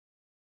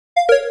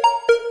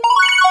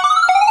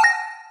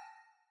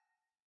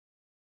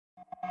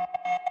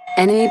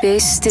Enemy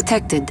base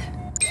detected.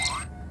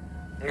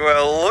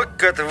 Well,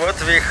 look at what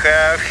we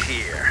have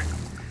here.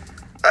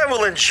 I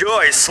will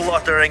enjoy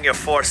slaughtering your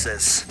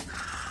forces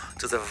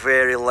to the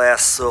very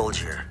last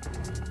soldier.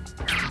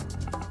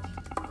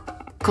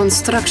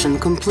 Construction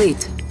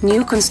complete.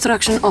 New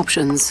construction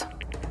options.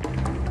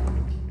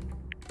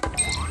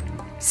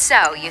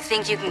 So, you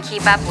think you can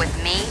keep up with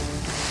me?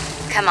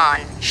 Come on,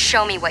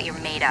 show me what you're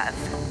made of.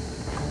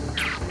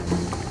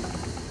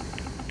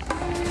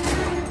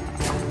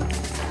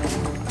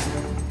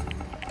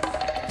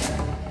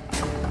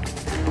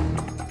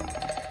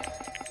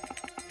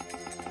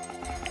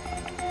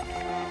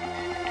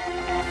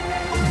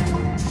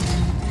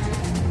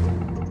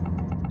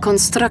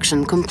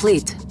 Construction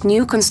complete.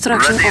 New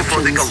construction Ready options.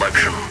 for the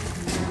collection.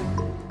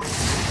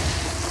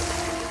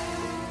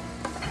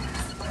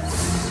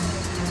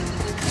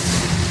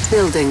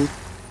 Building.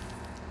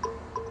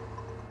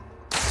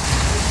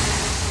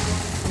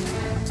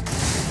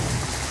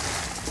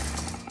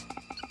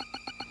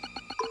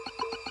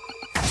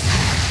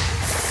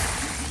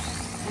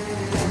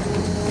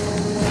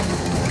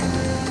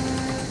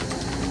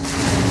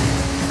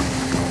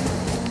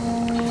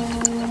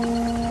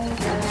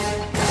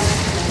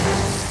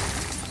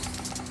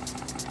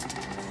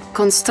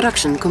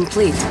 Construction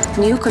complete.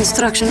 New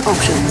construction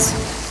options.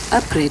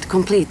 Upgrade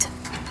complete.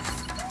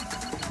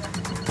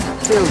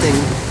 Building.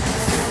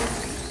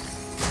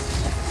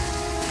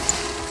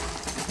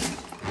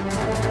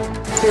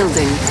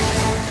 Building.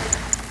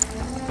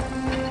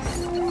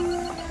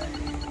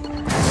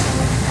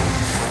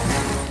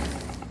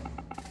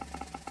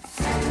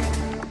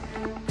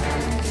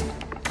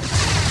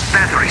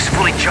 Batteries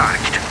fully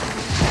charged.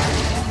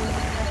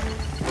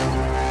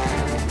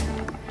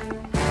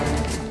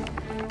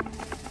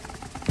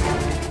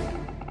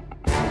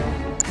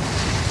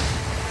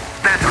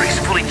 Batteries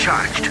fully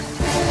charged.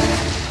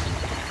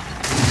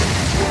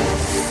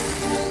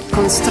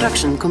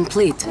 Construction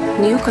complete.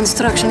 New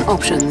construction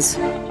options.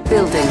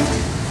 Building.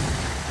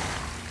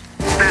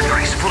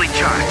 Batteries fully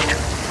charged.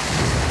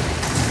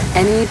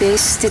 Enemy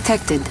base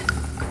detected.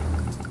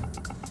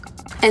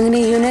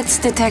 Enemy units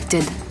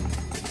detected.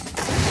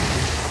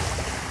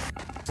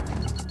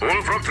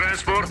 All from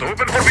transport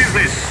open for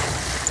business.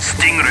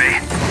 Stingray.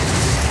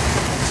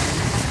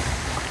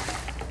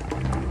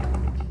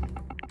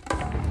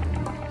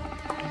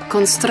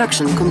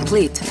 Construction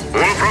complete.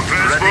 All from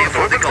transport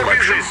open for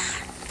business.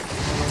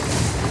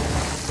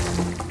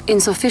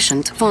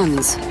 Insufficient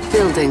funds.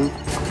 Building.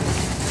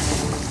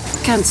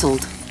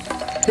 Cancelled.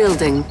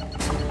 Building.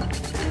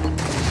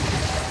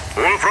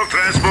 All from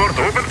transport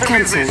open for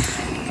Cancelled. business.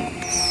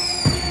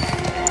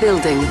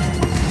 Building.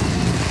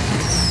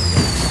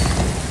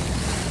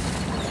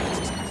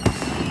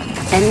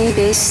 Enemy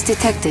base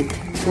detected.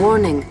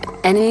 Warning.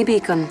 Enemy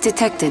beacon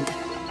detected.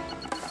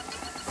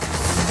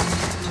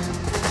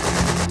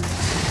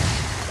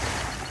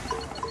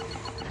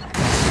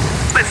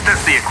 Let's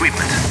test the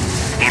equipment.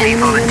 Any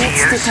Enemy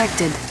units volunteers?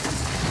 detected.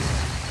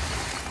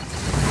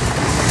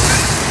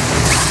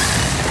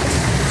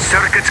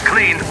 Circuits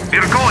clean.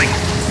 We're going.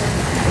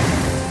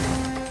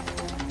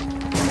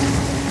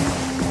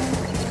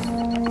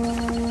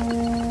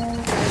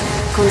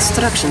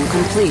 Construction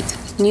complete.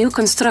 New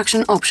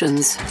construction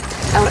options.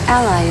 Our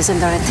ally is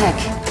under attack.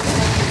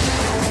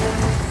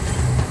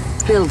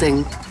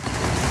 Building.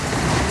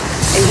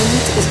 A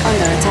unit is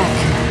under attack.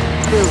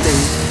 Building.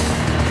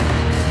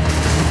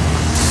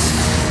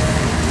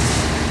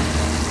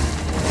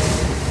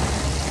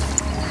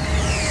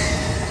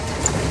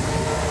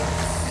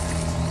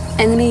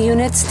 Enemy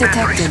units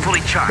Batteries detected.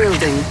 fully charged.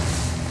 Building.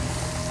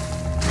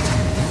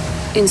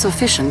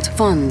 Insufficient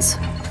funds.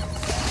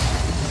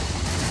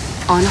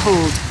 On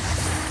hold.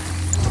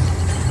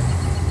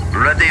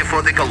 Ready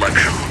for the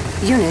collection.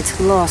 Unit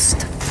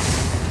lost.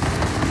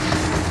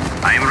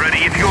 I'm ready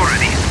if you're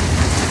ready.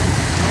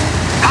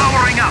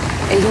 Powering up.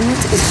 A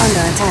unit is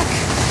under attack.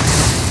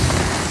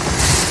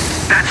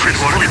 Batteries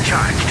fully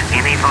charged.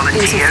 Any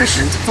volunteers?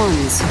 Insufficient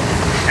funds.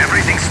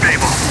 Everything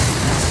stable.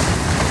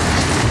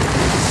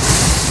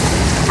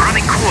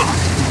 Running cool.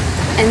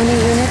 Enemy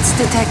units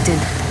detected.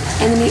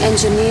 Enemy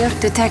engineer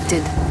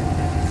detected.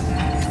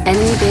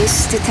 Enemy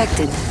base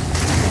detected.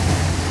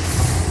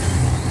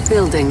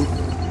 Building.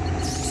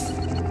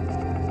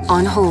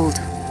 On hold.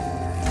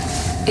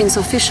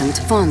 Insufficient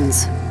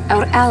funds.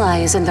 Our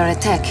ally is under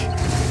attack.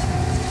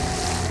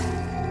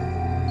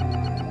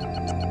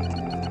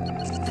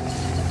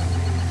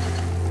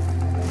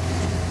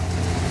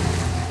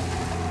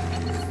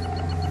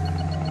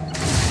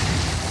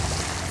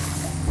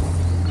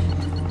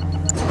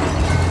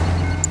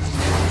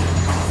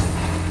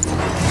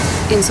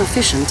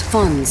 Insufficient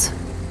funds.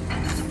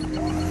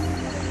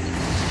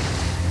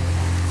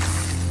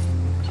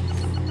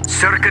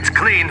 Circuits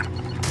clean.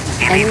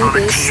 Any Enemy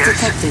base volunteers?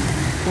 detected.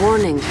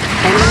 Warning.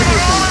 Enemy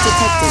beacon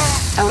detected.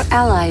 Our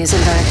ally is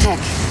under attack.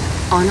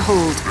 On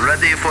hold.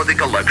 Ready for the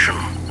collection.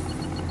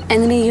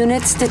 Enemy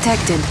units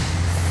detected.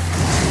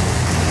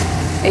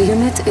 A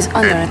unit is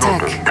under A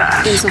noble attack.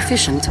 task.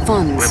 Insufficient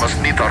funds. We must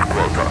meet our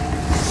quota.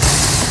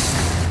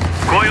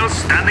 Coils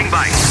standing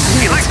by.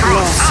 Units Electros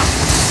lost. up.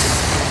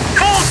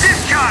 Full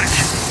discharge.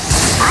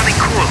 Running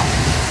cool.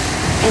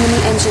 Enemy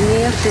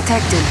engineer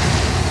detected.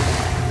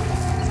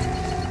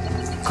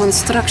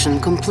 Construction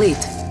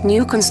complete.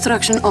 New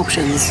construction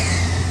options.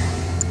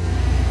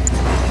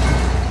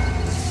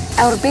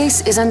 Our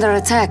base is under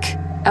attack.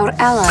 Our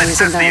ally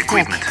is under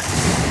attack.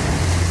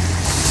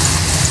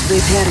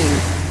 Repairing.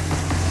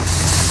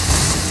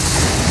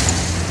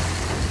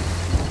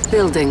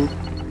 Building.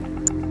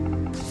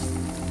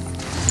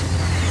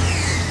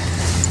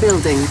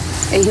 Building.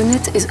 A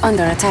unit is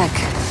under attack.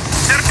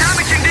 They're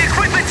damaging the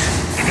equipment.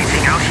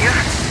 Anything out here?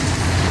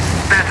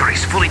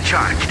 Batteries fully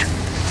charged.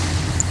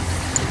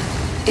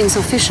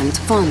 Insufficient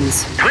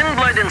funds. Twin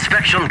blade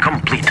inspection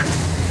complete.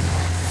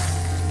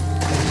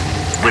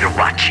 We're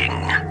watching.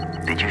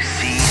 Did you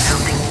see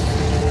something?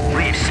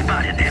 We've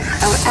spotted them.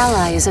 Our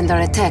ally is under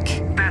attack.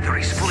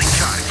 Batteries fully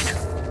charged.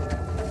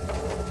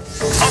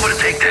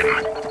 Overtake them.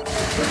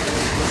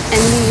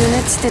 Enemy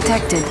units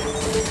detected.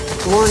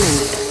 Warning.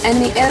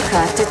 Enemy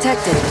aircraft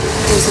detected.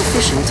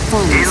 Insufficient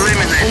funds.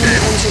 Eliminate Enemy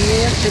them.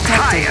 engineer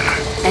detected.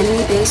 Fire.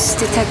 Enemy base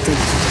detected.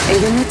 A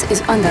unit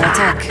is under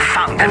attack.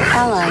 Found Our them.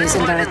 ally is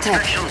under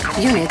attack.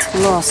 Unit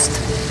lost.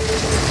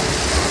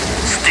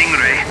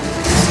 Stingray.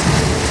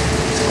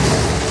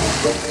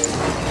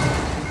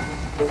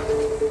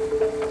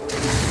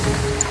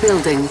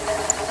 Building.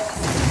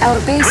 Our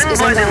base Twin is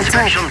blade under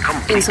attack. inspection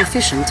complete.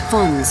 Insufficient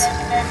funds.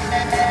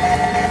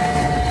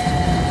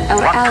 Our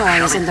What ally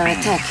shall is it under be?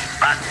 attack.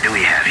 What do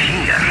we have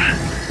here?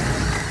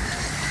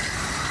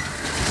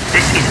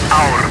 This is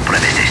our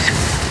premises.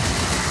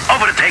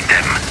 Overtake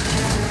them.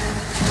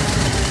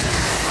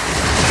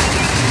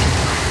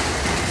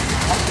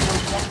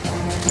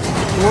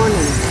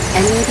 Warning.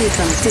 Enemy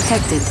beacon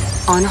detected.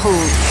 On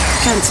hold.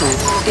 Cancelled.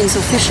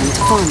 Insufficient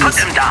funds. Put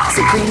them down.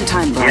 Supreme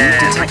time bomb Yes,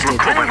 detected.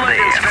 twin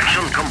blade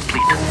inspection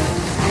complete.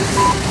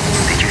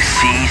 Did you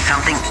see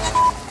something?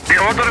 The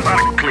orders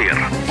are clear.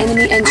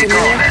 Enemy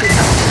engineer Recall that.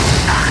 detected.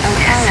 Our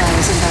ally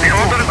is under The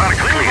orders attack. are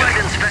clear. Twin blade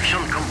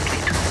inspection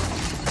complete.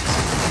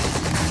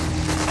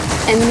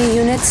 Enemy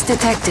units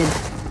detected.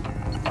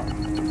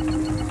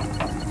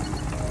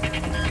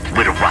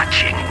 We're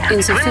watching.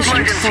 Insufficient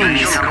Twin blade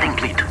inspection funds.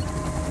 complete.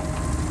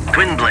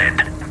 Twin blade.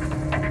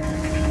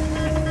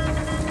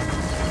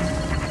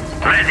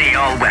 Ready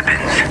all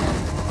weapons.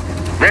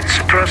 Let's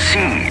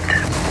proceed.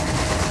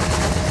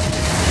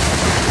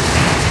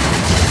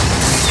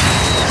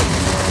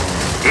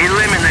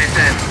 Eliminate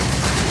them.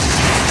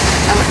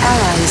 Our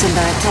ally is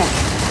under attack.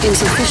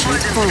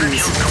 Insufficient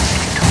funds.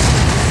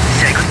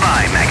 Say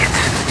goodbye,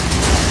 maggots.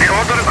 The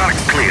orders are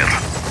clear.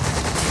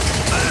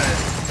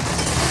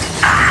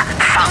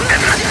 Found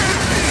them.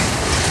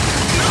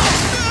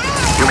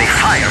 You may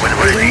fire when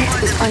The ready.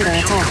 unit is under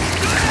attack.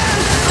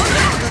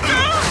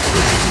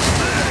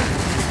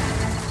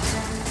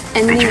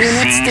 Enemy Did you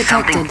units see detected.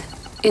 something?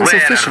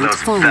 Insufficient Where are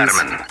those funds.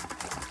 vermin?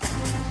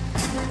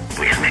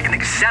 We'll make an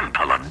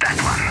example of that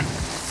one.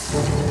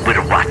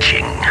 We're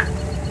watching.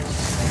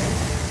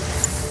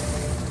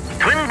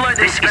 Twin blade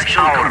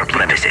inspection our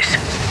premises.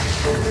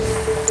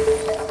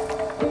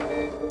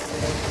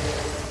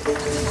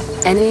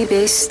 Enemy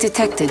base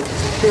detected.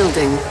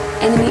 Building.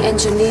 Enemy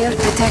engineer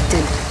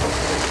detected.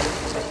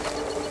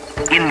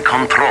 In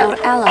control.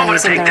 Our ally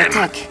is Overtake under them.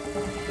 attack.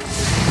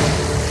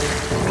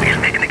 We'll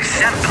make an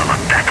example of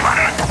that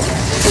one.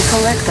 The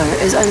collector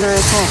is under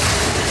attack.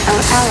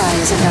 Our ally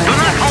is under Do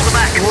not attack. hold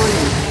back.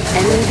 Warning.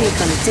 Enemy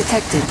beacon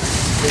detected.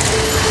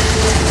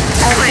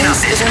 Our Clean up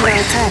base this is under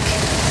place. attack.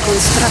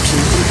 Construction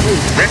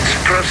complete. Let's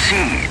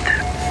proceed.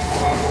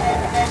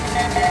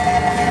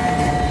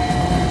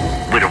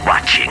 We're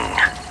watching.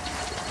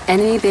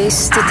 Enemy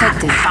base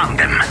detected. Found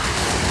them.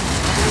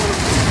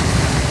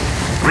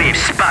 We've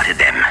spotted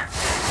them.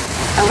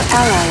 Our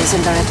ally is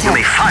under You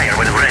may attack. fire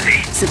when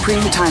ready.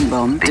 Supreme time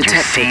bomb Did you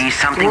detected. see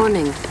something?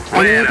 Warning.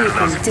 Where Enemy are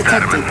beacon those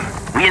detected. vermin?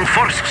 We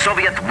enforce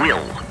Soviet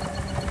will.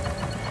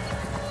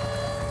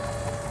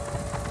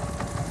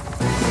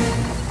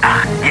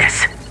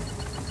 Yes.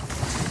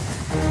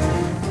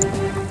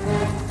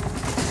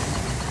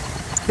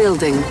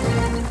 Building.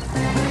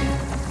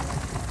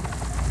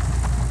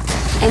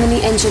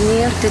 Enemy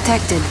engineer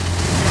detected.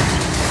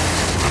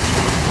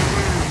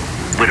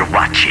 We're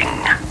watching.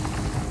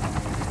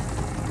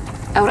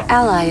 Our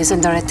ally is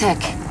under attack.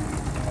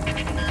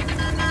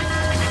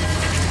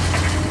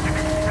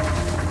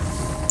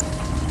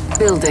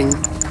 Building.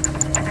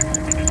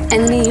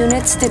 Enemy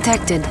units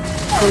detected.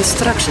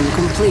 Construction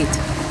complete.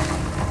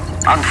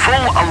 On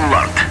full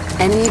alert.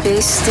 Enemy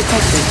base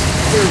detected.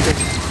 Building.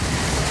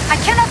 I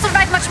cannot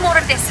survive much more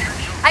of this.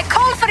 I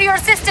call for your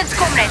assistance,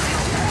 comrade.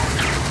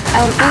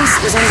 Our base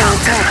is under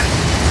attack.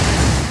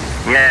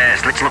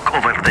 Yes, let's look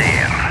over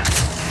there.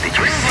 Did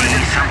you see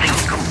something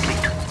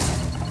complete?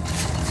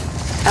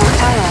 Our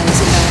ally is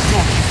under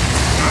attack.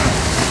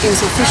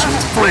 Insufficient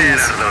Where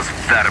funds. are those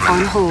On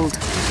vermin? hold.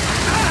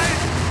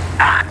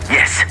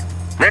 Yes.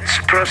 Let's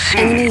proceed.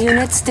 Enemy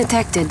units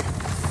detected.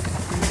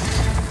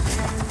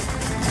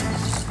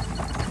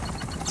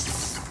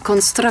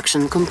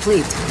 Construction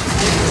complete.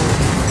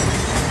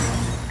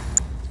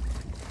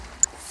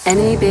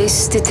 Enemy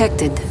base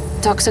detected.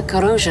 Toxic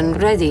corrosion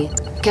ready.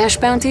 Cash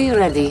bounty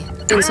ready.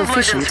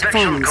 Insufficient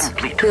funds.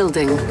 Complete.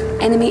 Building.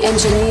 Enemy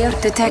engineer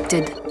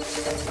detected.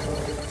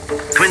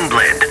 Twin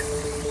blade.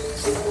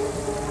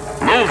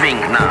 Moving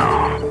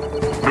now.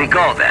 We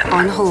go then.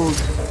 On hold.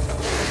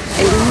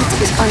 A unit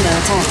is under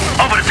attack.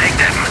 Overtake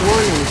them.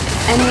 Warning.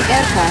 Enemy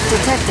aircraft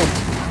detected.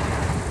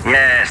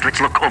 Yes, let's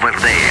look over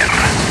there.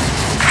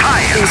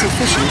 Fire!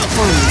 Insufficient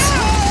funds.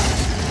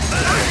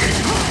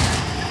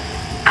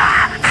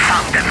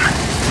 Found them.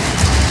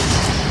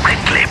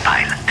 Quickly,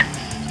 pilot.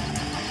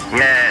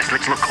 Yes,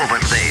 let's look over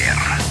there.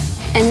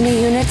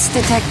 Enemy units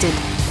detected.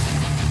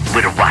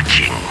 We're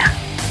watching.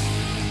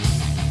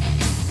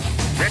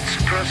 Let's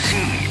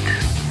proceed.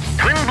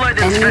 Twin blade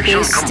Enemy inspection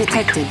base complete.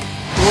 detected.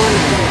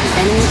 Warning.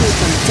 Enemy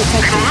beacon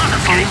detected. Will not On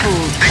escape.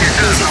 hold. Because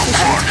there's no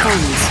Insufficient port.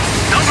 funds.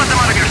 Don't let them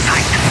out of your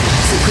sight.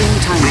 Supreme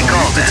time We go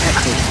bomb then.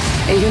 detected.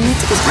 A unit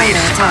is We under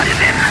attack. spotted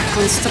them.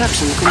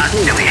 Construction What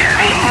complete. do we have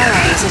Our here?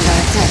 ally is under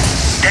attack.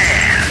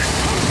 There.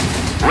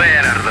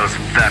 Where are those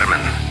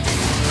vermin?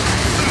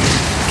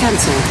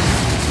 Cancelled.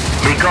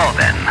 We go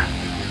then.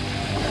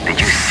 Did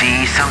you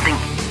see something?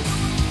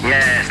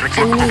 Yes, let's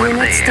look Enemy over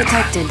units there.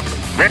 detected.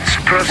 Let's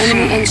proceed.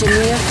 Enemy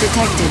engineer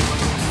detected.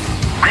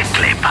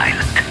 Quickly,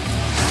 pilot.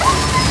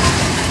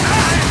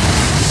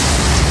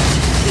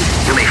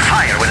 You may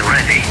fire when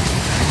ready.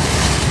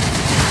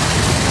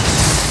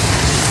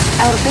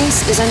 Our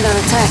base is under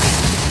attack.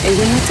 A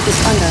unit is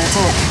under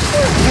attack.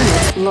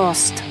 Unit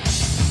lost.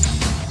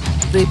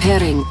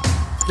 Repairing.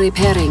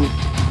 Repairing.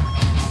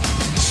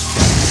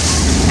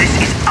 This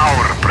is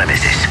our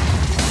premises.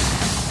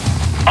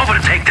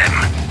 Overtake them.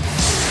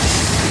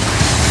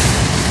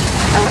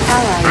 Our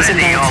ally is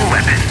under Ready all attack.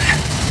 weapons.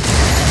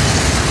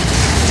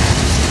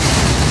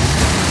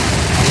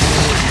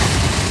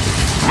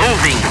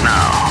 Moving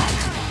now.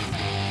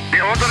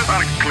 The orders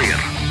are clear.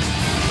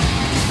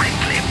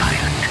 Quickly,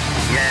 pilot.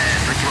 Yes,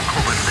 let's look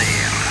over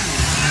there.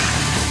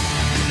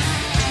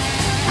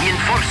 We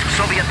enforce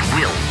Soviet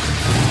will.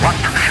 What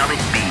shall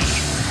it be?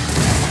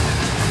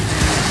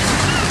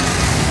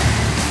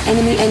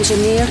 Enemy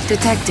engineer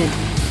detected.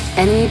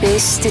 Enemy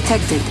base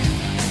detected.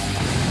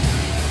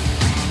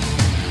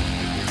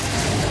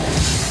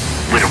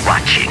 We're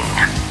watching.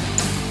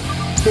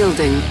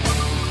 Building.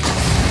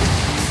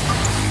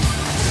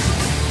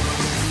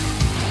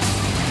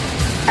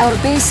 Our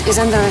base is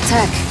under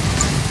attack.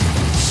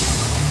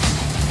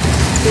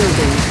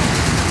 Building.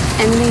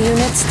 Enemy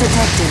units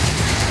detected.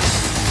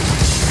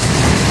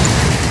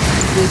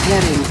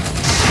 Repairing.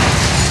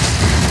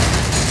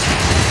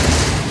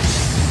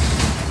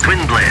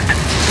 Twin blade.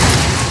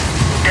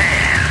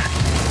 There.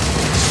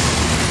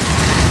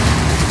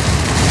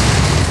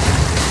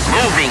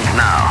 Moving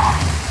now.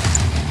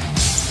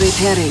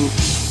 Repairing.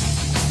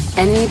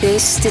 Enemy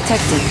base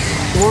detected.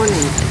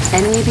 Warning.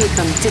 Enemy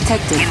beacon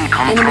detected. In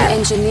control. Enemy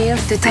engineer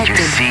Did you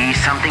detected. see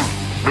something?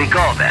 We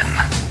go then.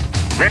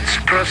 Let's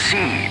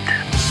proceed.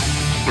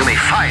 You may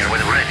fire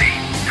when ready.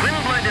 Twin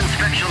blade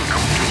inspection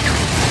complete.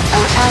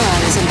 Our ally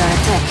is under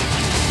attack.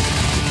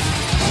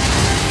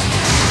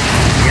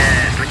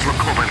 Yes, let's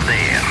look over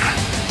there.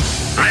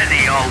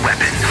 Ready all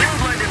weapons. Twin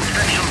blade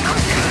inspection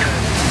complete.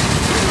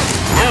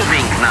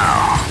 Moving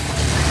now.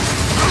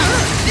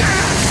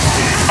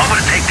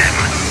 Overtake them.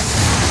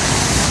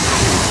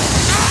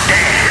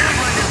 There.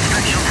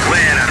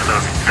 Where are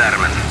those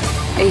vermin?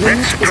 A unit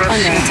Let's is under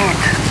proceed. attack.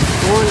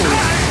 Warning.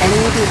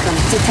 Enemy beacon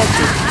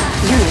detected.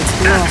 Unit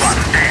That lost.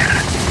 one there.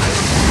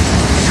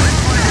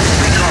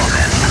 We go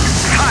then.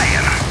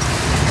 Fire.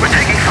 We're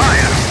taking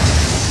fire.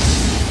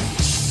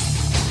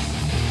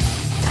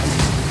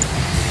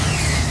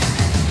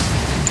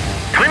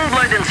 Twin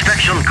blade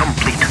inspection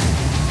complete.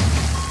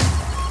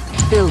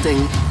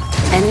 Building.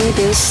 Enemy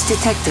base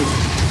detected.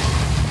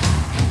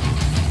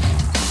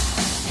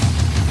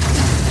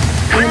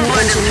 Twin Enemy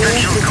blade engineer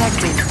inspection detected.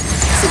 complete.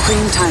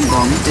 Supreme time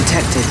bomb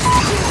detected.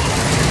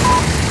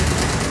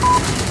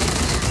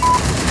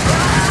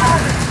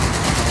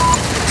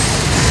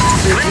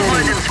 Twin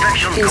blade Repairing.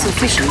 inspection complete.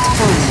 Insufficient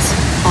funds.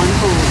 On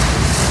hold.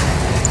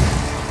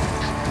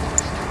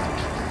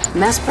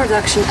 Mass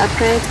production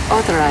upgrade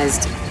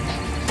authorized.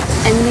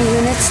 Enemy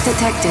units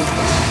detected.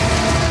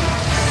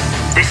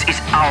 This is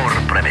our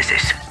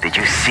premises. Did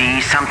you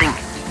see something?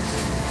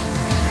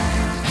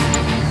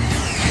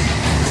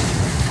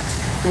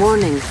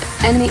 Warning.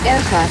 Enemy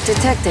aircraft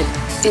detected.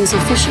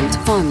 Insufficient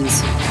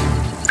funds.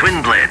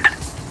 Twin blade.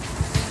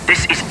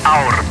 This is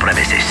our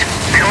premises.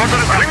 The order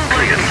are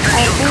clear.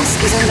 Our base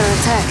is under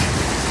attack.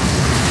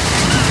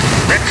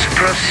 Let's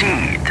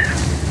proceed.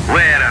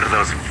 Where are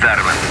those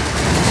vermin?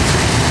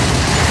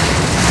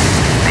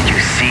 Did you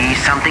see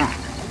something?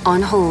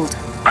 On hold.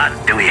 What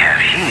do we have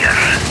here?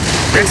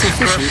 Let's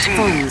Insufficient proceed.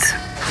 funds.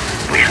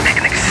 We'll make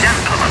an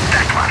example of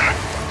that one.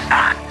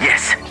 Ah,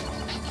 yes.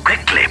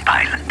 Quickly,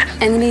 pilot.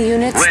 Enemy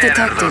units Where are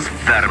detected. those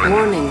vermin?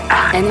 Warning.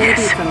 Ah, Enemy yes.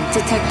 beacon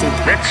detected.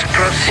 Let's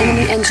proceed.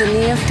 Enemy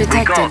engineer We go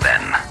detected.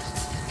 then.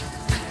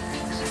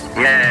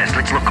 Yes,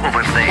 let's look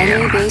over there.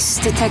 Enemy base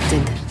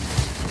detected.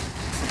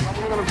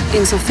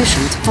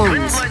 Insufficient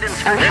funds.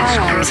 Our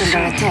ally is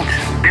under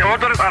attack. The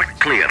orders are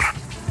clear.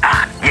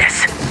 Ah,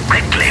 yes.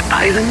 Quickly, A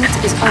pilot. unit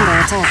is under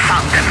attack.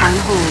 Found them. On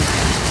hold.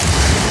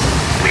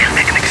 We'll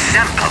make an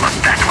example of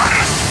that one.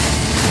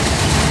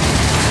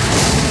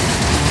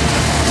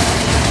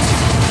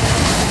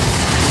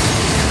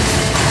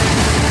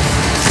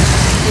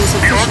 The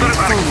Insufficient orders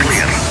are funds.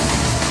 clear.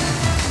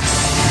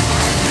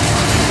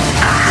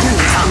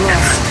 Unit Found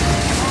them. lost.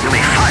 You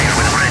may fire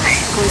when ready.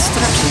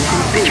 Construction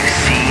complete. Did you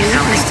see New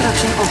something?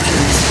 construction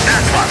options.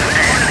 That was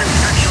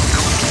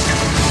there.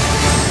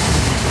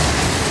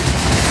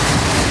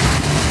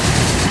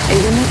 A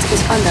unit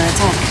is under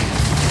attack.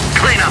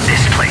 Clean up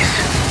this place.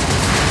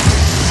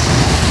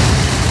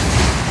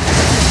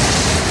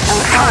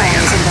 Our ally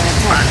is under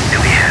What attack. do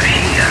we have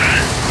here?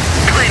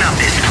 Clean up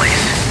this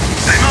place.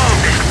 Remove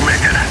this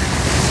litter.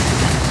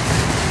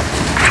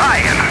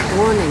 Fire.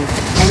 Warning.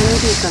 Enemy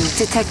beacon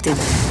detected.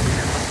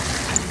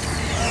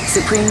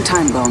 Supreme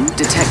time bomb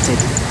detected.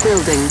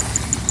 Building.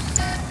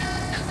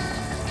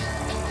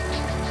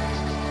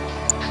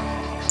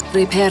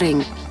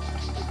 Repairing.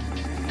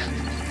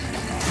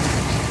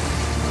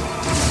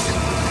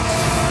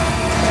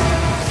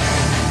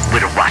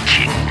 We're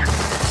watching.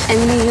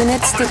 Enemy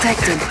units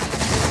detected.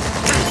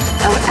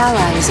 Our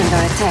ally is under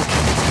attack.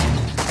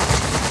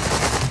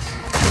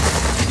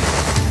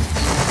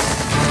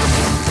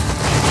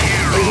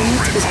 A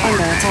unit is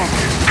under attack.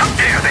 How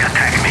dare they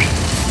attack me?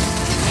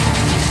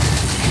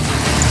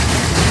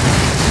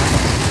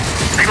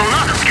 They will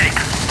not escape.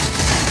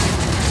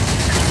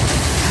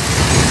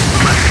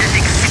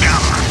 Pathetic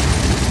scum.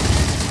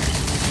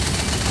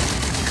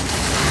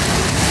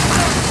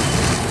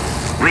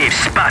 We've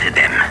spotted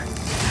them.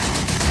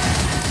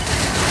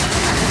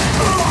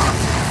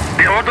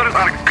 The orders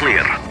are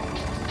clear.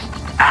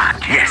 Ah,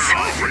 yes.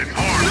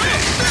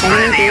 Enemy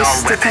Ready all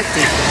base weapons.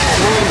 detected.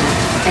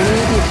 Warning.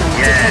 Enemy beacon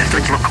Yes, detected.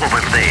 let's look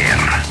over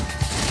there.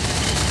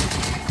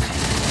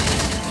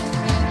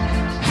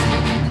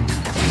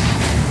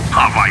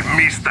 Have I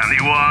missed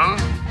anyone?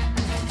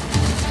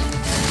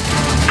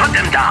 Put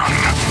them down.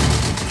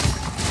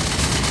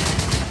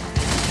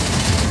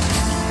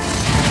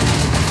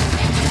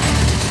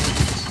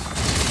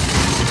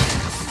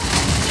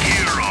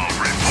 Hero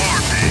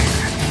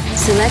reporting.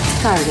 Select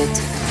target.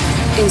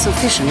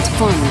 Insufficient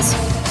funds.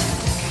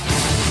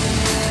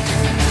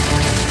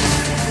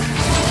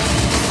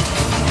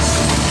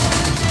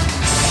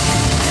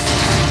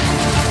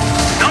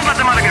 Don't let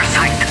them out of your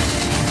sight.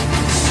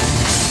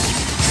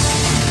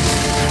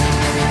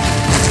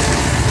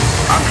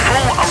 On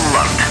full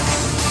alert.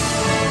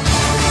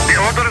 The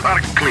orders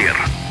are clear.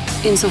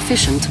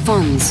 Insufficient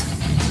funds.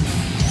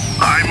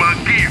 I'm a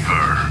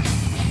giver.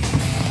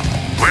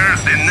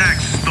 Where's the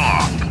next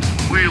stop?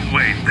 We'll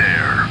wait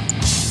there.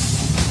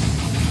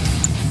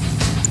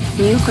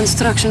 New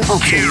construction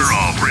options.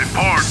 Hero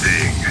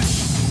reporting.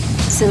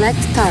 Select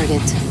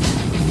target.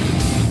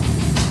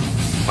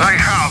 I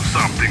have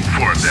something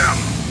for them.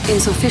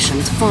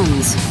 Insufficient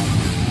funds.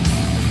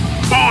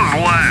 Who's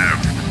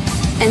left?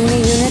 Enemy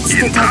units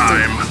In detected.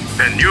 time,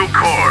 a new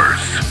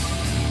course.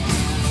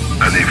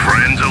 Any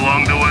friends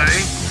along the way?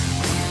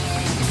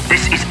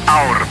 This is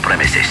our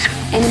premises.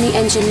 Enemy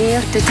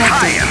engineer detected.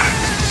 Fire.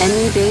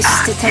 Enemy base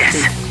Ah,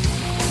 detected. yes.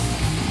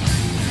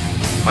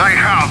 I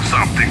have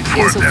something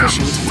for them.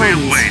 Insufficient We'll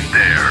funds. wait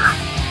there.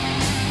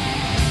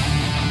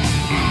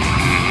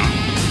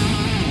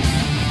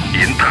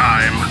 In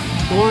time.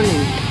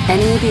 Warning.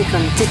 Enemy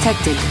beacon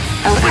detected.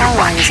 Our We're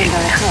ally is watching.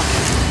 under attack.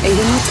 A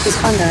unit is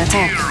under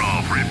attack. Hero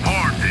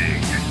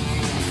reporting.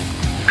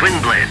 Twin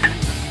blade.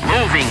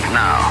 Moving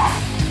now.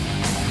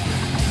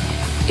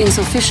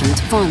 Insufficient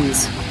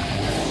funds.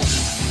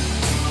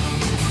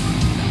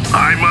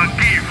 I'm a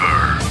giver.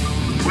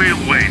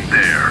 We'll wait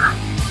there.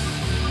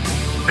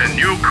 A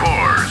new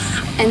course.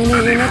 Enemy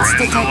Any units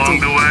friends along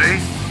detected. the way?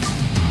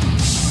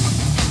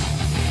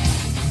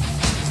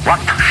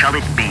 What shall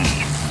it be?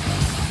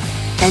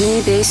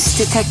 Enemy base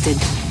detected.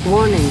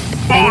 Warning.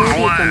 Enemy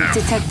beacon left.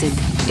 detected.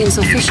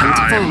 Insufficient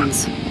time.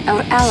 funds.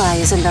 Our ally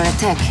is under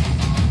attack.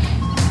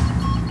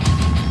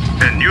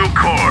 A new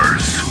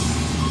course.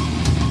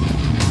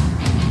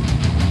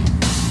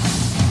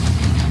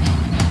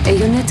 A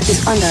unit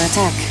is under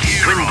attack.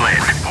 Twin blade.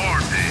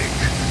 Reporting.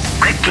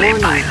 Quickly,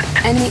 Warning.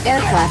 pilot. Enemy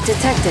aircraft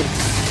detected.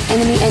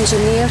 Enemy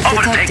engineer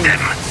Overtake detected.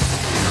 them.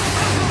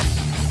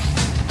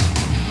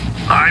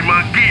 I'm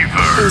a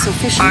giver.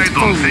 Insufficient I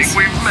don't funds. think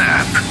we've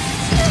met.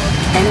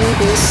 Enemy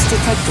base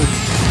detected.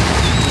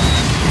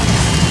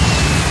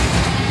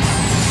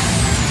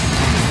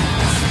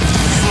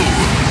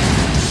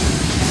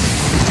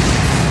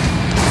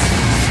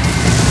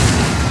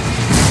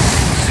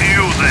 See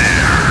you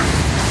there.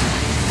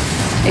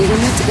 A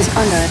unit is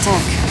under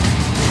attack.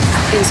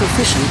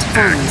 Insufficient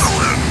funds.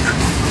 Excellent.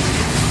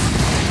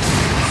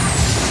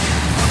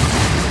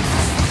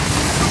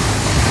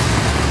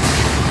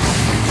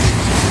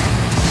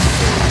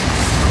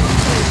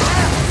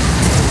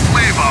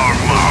 Leave our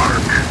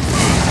mark.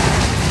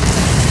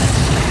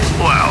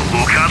 Well,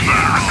 look at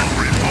that.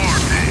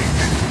 Reporting.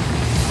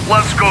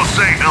 Let's go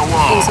say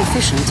hello.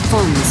 Insufficient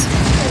funds.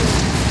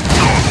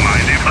 Don't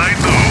mind if I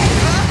do.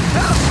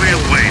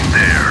 We'll wait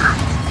there.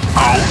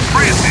 How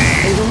pretty.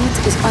 A unit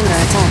is under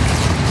attack.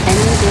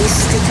 Enemy base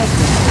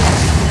detected.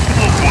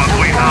 Look what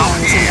we have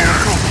Ally is under here.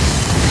 attack.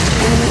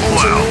 Enemy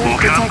Well, engineer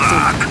look at detected.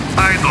 that.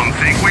 I don't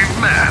think we've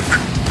met.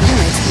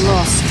 Unit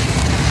lost.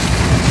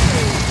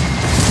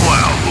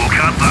 Well, look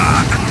at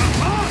that.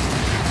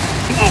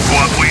 Look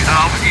what we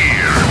have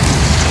here.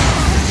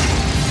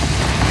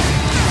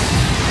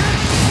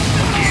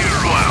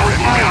 Well,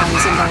 look Ally at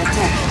is under that.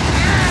 attack.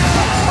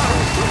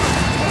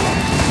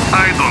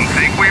 I don't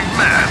think we've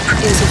met.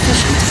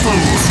 Insufficient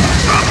funds.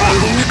 That A one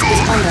looks unit is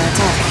good. under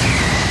attack.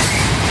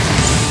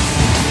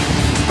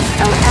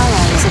 Our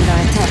ally is under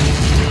attack.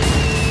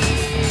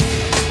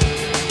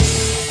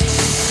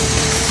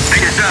 They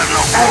deserve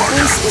no Our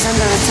quarter. base is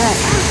under attack.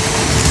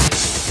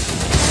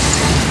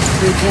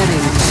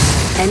 Repairing.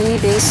 Enemy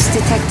base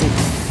detected.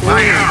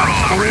 Warning. hero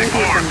Enemy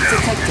beacon reported.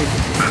 detected.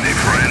 Any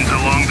friends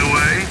along the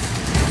way?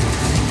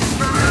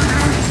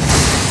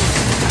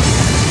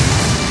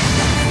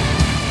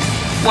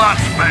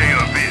 Let's pay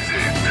a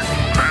visit.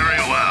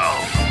 Very well.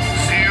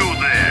 See you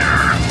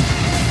there.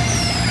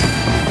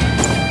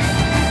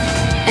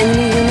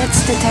 Enemy units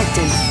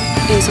detected.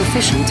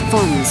 Insufficient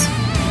funds.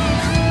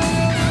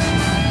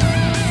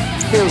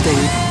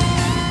 Building.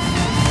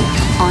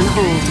 On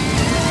hold.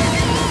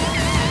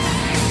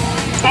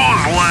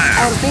 Who's left?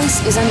 Our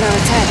base is under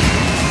attack.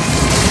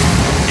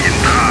 In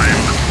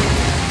time.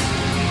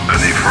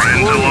 Any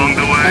friends along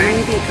the way?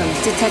 Enemy beacon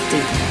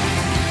detected.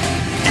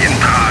 In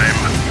time.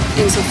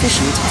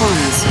 Insufficient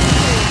funds.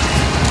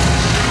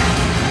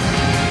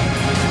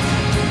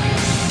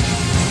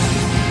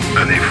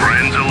 Any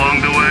friends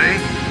along the way?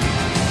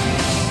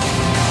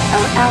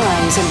 Our ally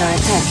is under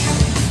attack.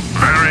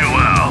 Very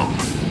well.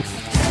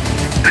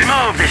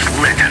 Remove this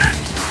litter.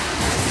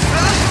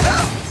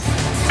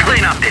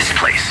 Clean up this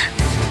place.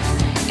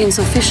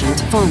 Insufficient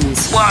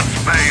funds. Let's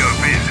pay a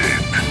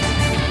visit.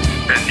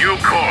 A new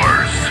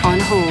course. On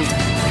hold.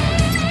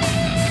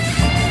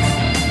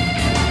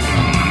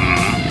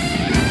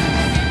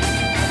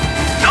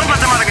 Don't let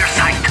them out of your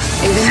sight.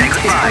 A unit is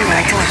Goodbye, under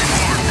Megan. attack.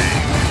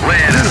 Where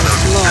are Unit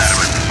those lost.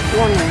 servants?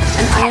 Warning.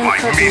 An iron Might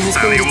curtain meet has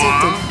been anyone?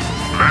 detected.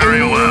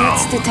 Very Enemy well.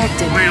 units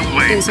detected. We'll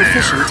wait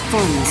Insufficient there.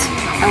 funds.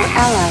 Our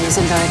ally is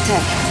under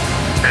attack.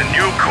 A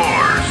new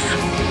course.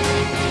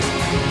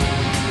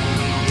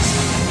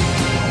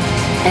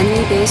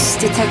 Enemy base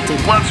detected.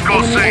 Let's go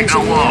Enemy say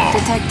engineer hello.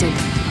 detected.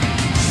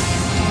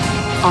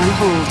 On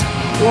hold.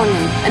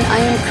 Warning. An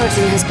iron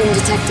curtain has been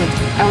detected.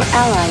 Our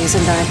ally is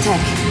under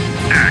attack.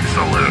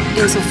 Excellent.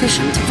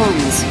 Insufficient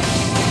funds.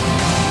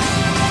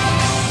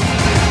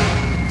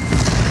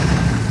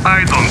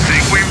 I don't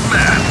think we've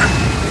met.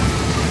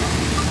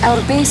 Our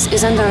base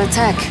is under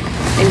attack.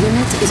 A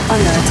unit is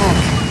under attack.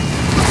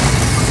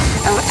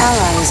 Our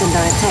ally is under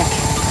attack.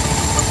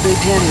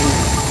 Repairing.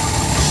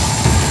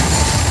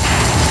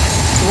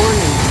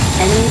 Warning.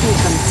 Enemy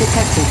beacon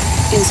detected.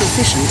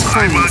 Insufficient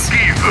I'm a funds.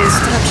 giver.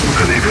 Construction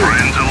Any complete.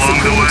 friends along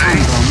the Secure way?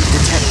 time bomb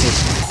detected.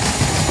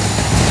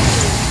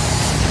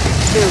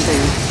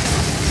 Building.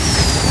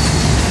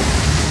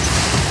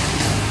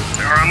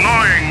 They're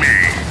annoying me.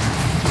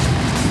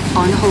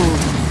 On hold.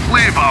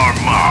 Leave our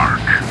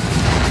mark.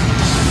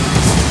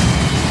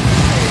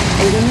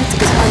 A unit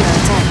is under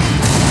attack.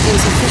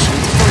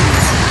 Insufficient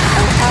funds.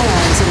 Our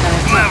ally is under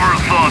attack. Never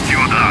thought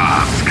you'd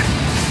ask.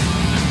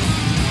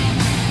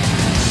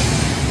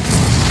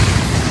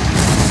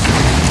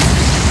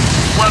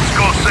 Let's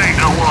go say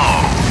hello.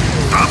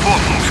 That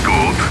one looks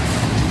good.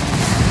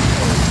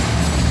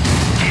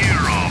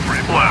 Hero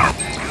report.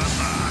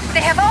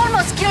 They have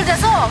almost killed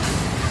us all,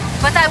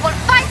 but I will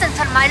fight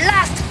until my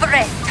last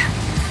breath.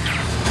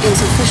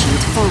 Insufficient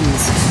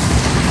funds.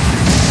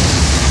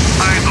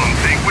 I don't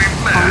think we've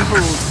On met.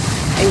 hold.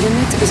 A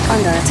unit is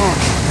under attack.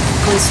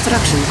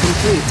 Construction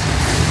complete.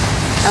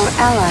 Our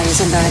ally is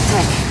under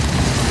attack.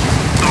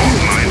 Don't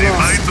mind if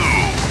I lost. do.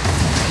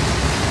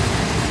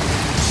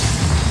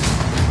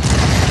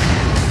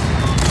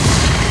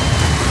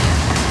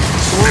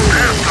 Warning.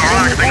 Details are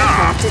Enemy acting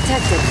aircraft up.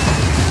 detected.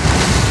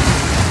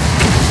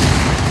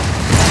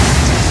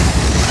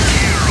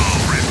 Hero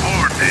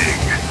reporting.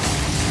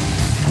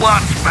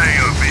 Let's pay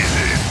a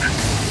visit.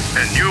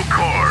 A new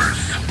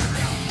course.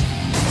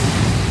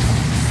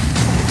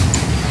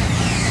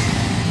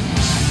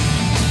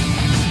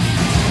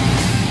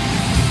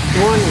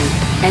 Warning.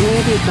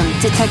 Enemy beacon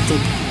detected.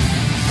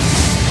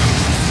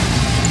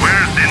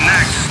 Where's the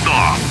next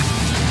stop?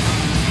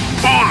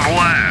 Who's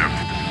left?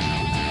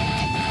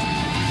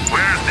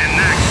 Where's the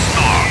next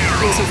stop?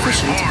 Hero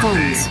Insufficient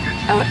reporting. funds.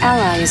 Our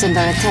ally is under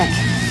attack.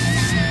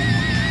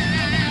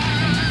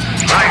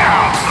 I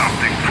have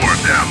something for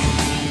them.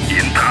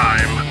 In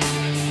time.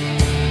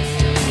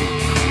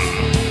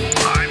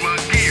 I'm a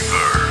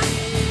giver.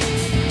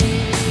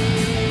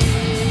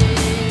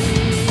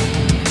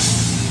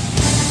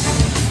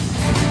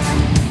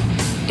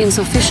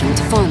 Insufficient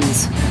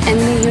funds.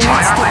 Enemy units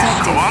Why are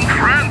they so detected.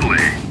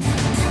 unfriendly?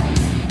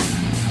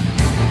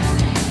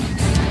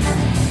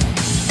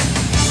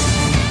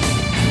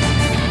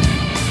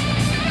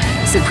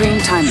 Supreme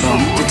time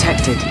bomb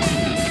detected.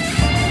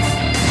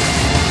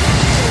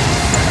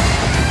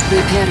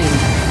 Repairing.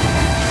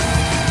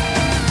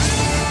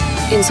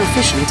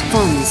 Insufficient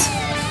funds.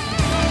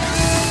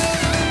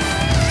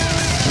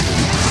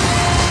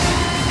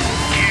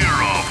 Gear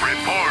off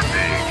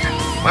reporting.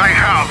 I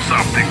have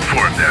something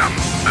for them.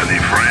 Any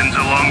friends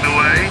along the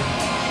way?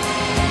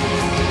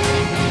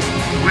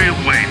 We'll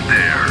wait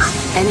there.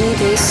 Enemy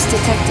base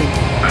detected.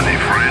 Any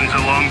friends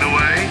along the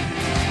way?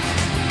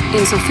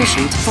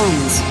 Insufficient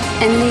funds.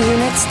 Enemy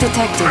units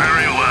detected.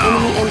 Very well.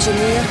 Enemy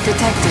engineer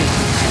detected.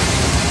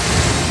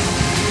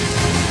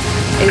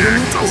 A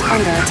unit is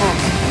under attack.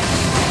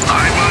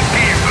 I'm a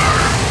keeper.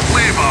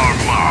 Leave our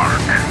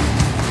mark.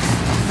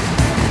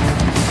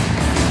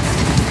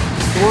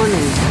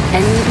 Warning.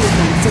 Enemy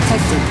beacon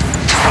detected.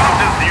 Stop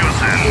this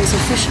nuisance.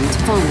 Insufficient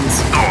funds.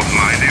 Don't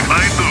mind if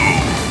I do.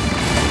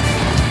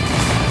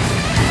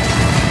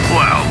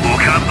 Well,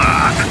 look at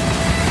that.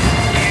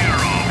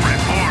 Hero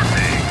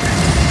reporting.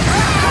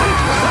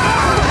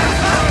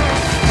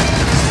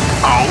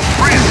 Oh,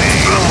 really?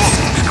 That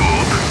looks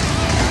good.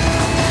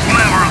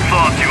 Never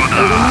thought you'd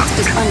A unit ask.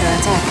 is under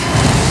attack.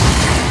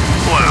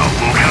 Well,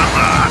 look at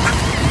that.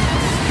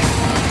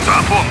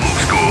 That one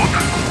looks good.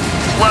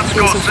 Let's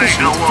go say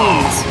Insufficient hello.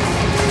 funds.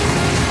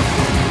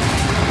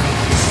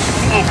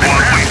 Look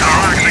what we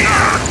have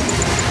here.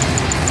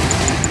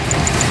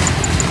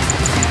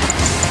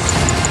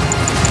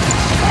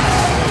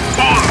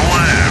 Who's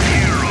left?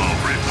 Hero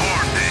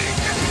reporting.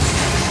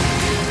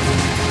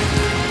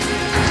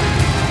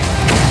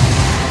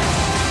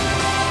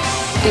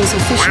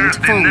 Insufficient Where's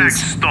the funds.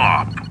 next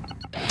stop?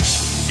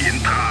 In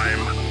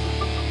time.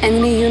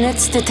 Enemy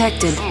units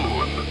detected.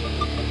 Soon.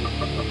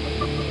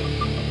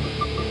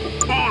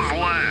 Who's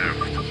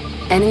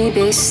left? Enemy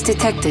base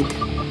detected.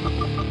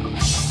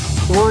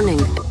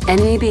 Warning.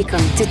 Enemy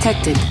beacon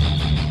detected.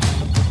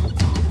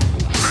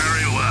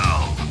 Very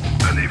well.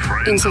 Any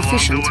friends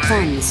Insufficient along the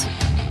way? funds.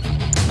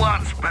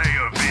 Let's pay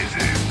a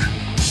visit.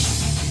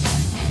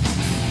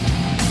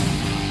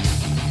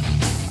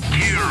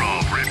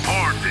 Hero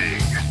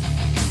reporting.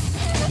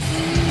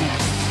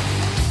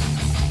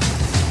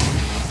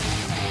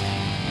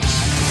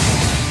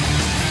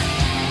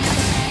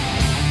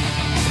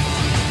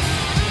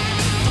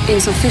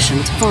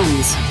 Insufficient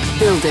funds.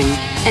 Building.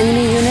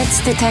 Enemy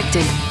units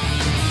detected.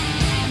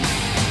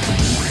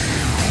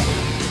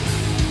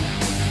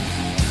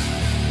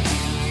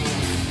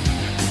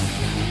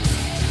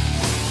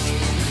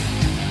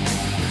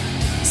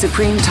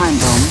 Supreme time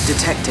bomb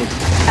detected.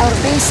 Our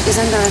base is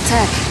under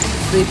attack.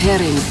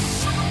 Repairing.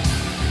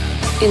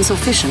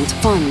 Insufficient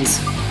funds.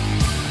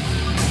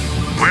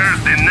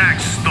 Where's the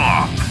next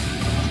stop?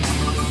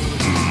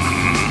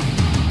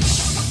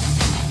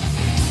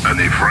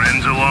 Any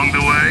friends along the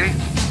way?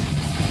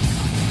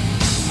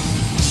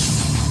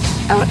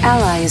 Our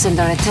ally is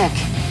under attack.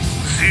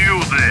 See you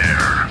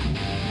there.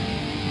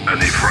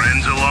 Any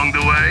friends along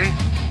the way?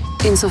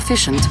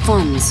 Insufficient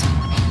funds.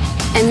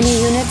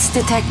 Enemy units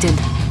detected.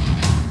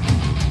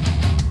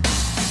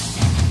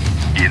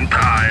 In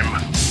time.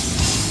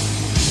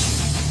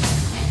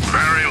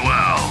 Very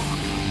well.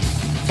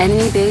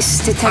 Enemy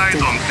base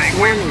detected. I don't think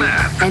we Warning.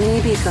 met.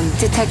 Enemy beacon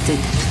detected.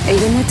 A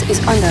unit is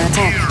under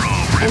attack. Hero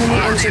Enemy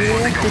reporting.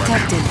 engineer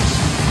detected.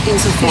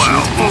 Insufficient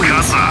Well, look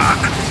at funds.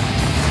 that.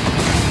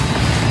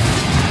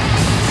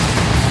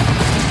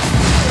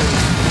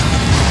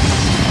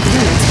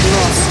 Unit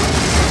lost.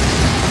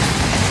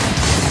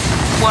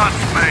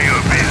 Let's pay a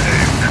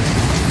visit.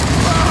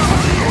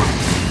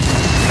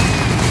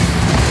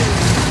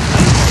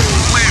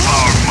 Leave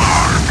our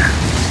mark.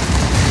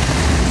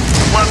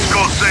 Let's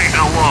go say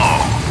hello.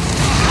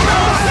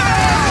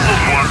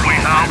 Look what we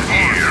have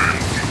here.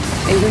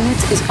 A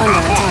unit is under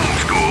That attack.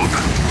 one's good.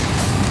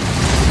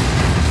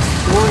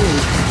 Warning.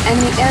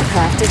 Enemy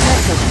aircraft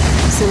detected.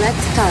 Select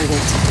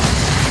target.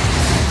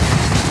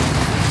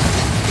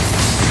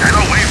 Get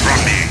away from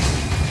me.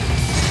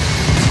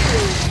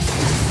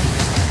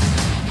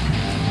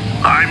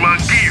 I'm a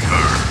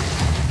giver.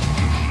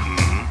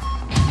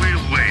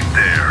 We'll wait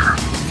there.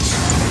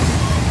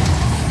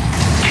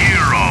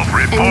 Gear off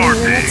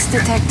Enemy units reporting.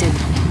 detected.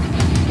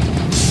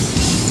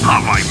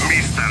 Have I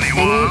missed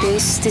Enemy anyone?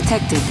 base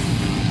detected.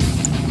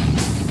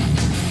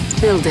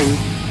 Building.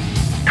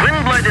 Twin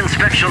blade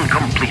inspection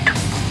complete.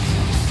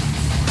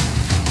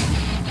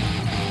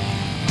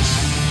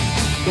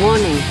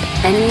 Warning.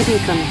 Enemy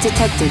beacon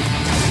detected.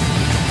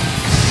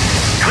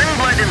 Twin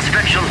blade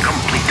inspection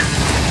complete.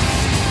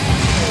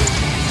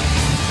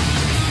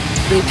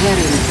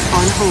 Repairing.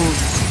 On hold.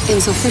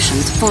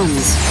 Insufficient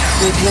funds.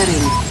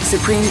 Repairing.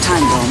 Supreme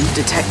time bomb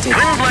detected.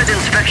 Twin blade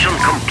inspection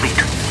complete.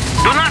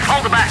 Do not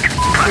hold back.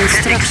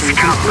 Pathetic Construction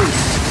scum. complete.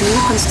 New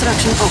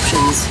construction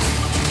options.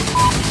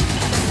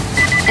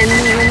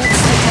 Enemy units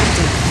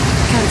detected.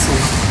 Cancel.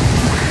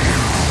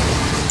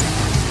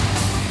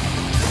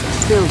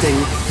 Building.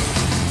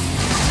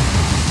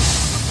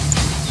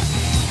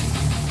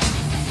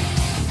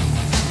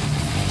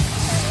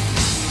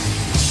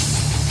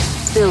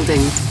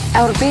 Building.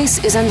 Our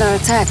base is under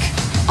attack.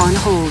 On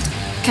hold.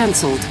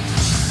 Cancelled.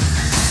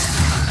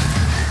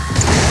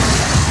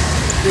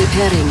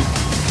 Repairing.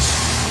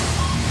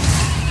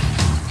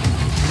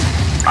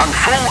 On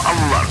full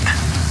alert.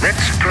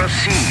 Let's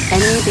proceed.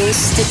 Enemy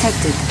base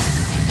detected.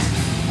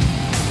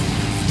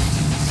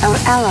 Our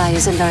ally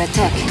is under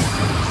attack.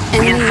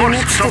 Enemy Reinforced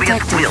units Soviet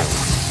detected. will.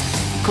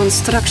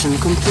 Construction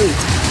complete.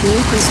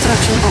 New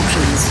construction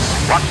options.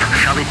 What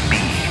shall it be?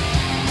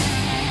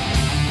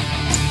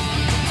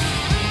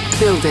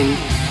 Building.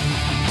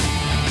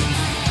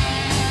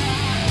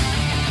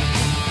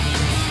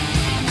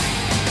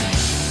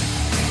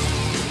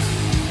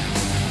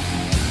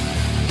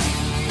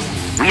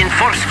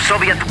 Reinforced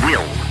Soviet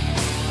will.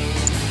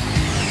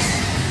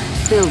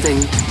 Building.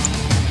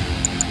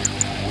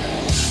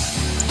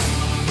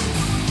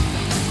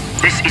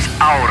 This is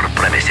our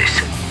premises.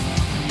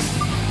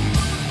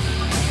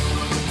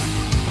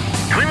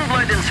 Twin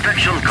blade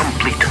inspection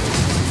complete.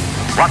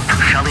 What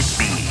shall it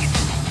be?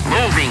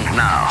 Moving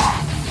now.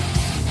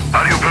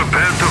 Are you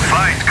prepared to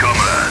fight,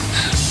 comrades?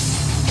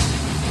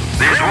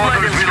 These Twin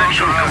blade waters belong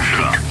to inspection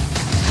Russia.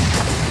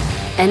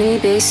 complete. Enemy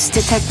base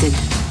detected.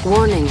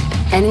 Warning.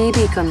 Enemy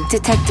beacon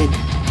detected.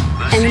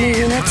 The Enemy seas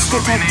units tremble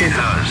detected. beneath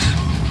us.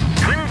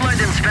 Twin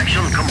blade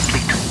inspection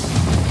complete.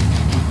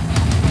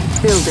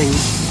 Building.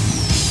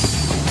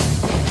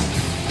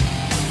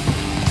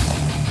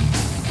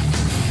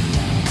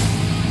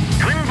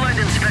 Twin blade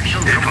inspection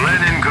If complete.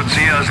 Lenin could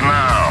see us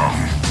now,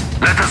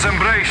 let us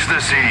embrace the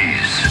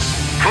seas.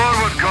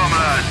 Forward,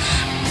 comrades.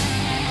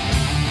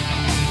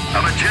 A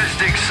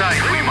majestic sight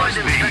we Twin must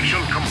blade be.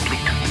 inspection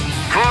complete.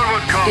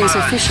 Forward, comrades.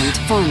 Insufficient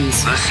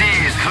funds. The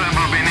seas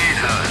tremble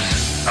beneath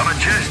us. A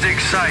majestic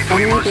sight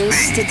we Enemy must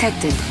base be.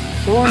 detected.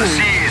 Warning.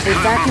 seas A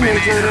tremble document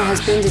beneath loader has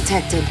us. been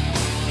detected.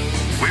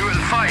 We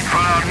will fight for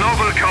our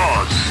noble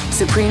cause.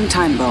 Supreme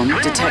time bomb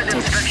Twin blade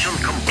detected. inspection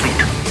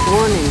complete.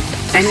 Warning.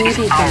 Enemy This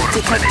is beacon our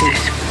detected.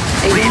 premises.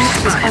 A We've unit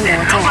is spotted under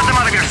them. Don't let them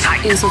attack. out of your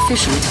sight.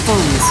 Insufficient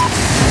funds.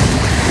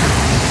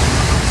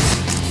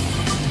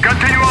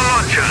 Continue our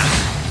launches.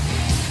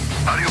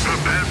 Are you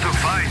prepared to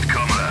fight,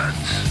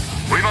 comrades?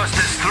 We must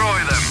destroy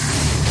them.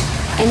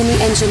 Enemy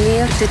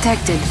engineer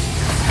detected.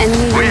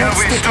 Enemy We have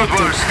units withstood detected.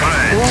 worse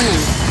threats.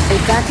 Warning. A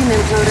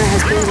document loader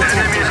has been Enemies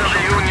detected. of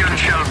the Union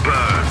shall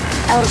burn.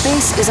 Our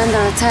base is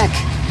under attack.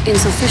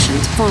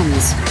 Insufficient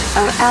funds.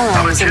 Our A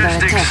ally is under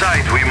majestic attack.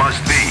 sight we must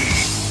be.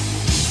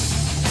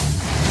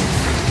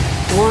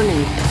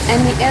 Warning.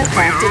 Enemy We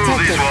aircraft rule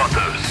these detected.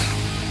 waters.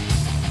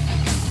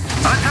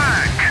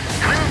 Attack!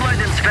 Twin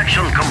blade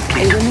inspection A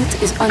complete. unit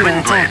is under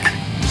Twin blade. attack.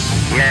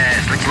 Yes,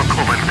 let's look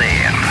over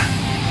there.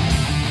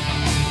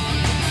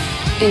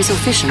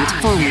 Insufficient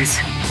funds.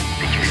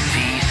 Did you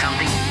see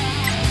something?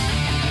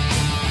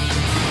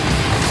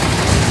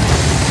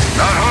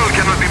 Our hull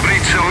cannot be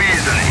breached so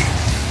easily.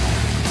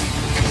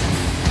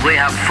 We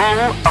have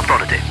full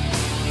authority.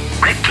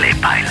 Quickly,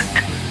 pilot.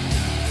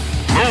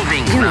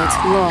 Moving Unit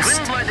now.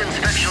 lost. Twin blade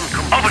inspection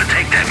complete.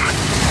 Overtake them.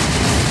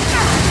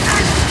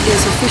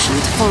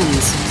 Insufficient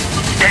funds.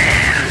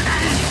 There.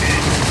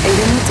 A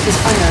unit is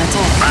under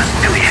attack. What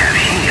do we have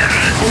here?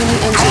 Enemy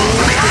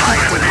engineer Fire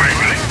detected.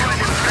 ready.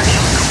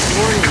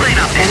 Warning. Clean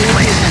up this Enemy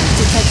place. beacon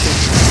detected.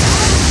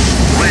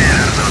 Where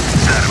are those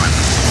vermin?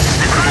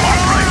 This little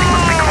uprising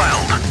must be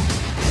quelled.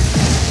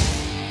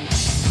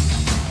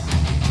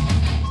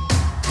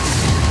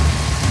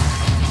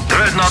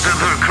 Dreadnought and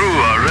her crew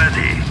are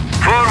ready.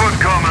 Forward,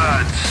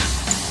 comrades.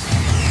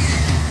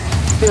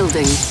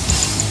 Building.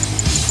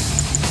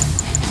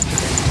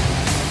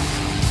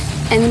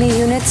 Enemy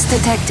units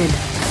detected.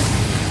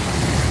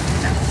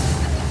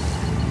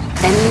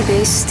 Enemy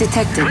base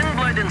detected. Twin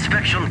blade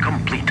inspection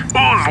complete.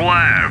 Who's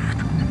left?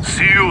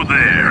 See you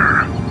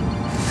there.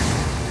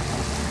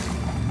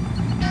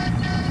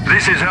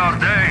 This is our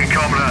day,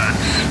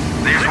 comrades.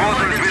 These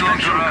waters belong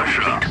to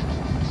Russia.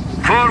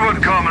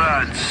 Forward,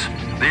 comrades.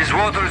 These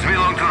waters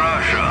belong to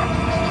Russia.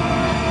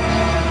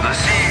 The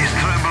seas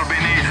tremble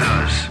beneath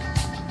us.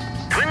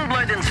 Twin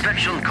blade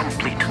inspection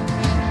complete.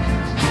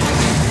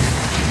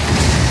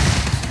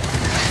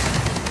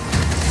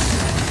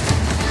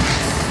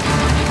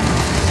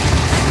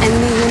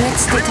 Enemy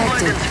units Twin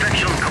blade detected.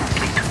 inspection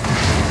complete.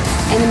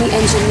 Enemy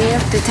engineer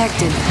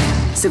detected.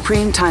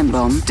 Supreme time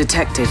bomb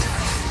detected.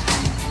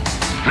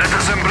 Let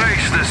us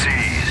embrace the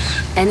seas.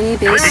 Enemy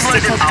Twin base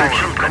blade detected.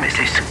 inspection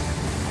premises.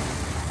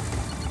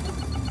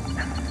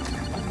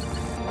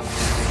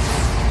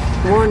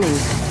 Warning.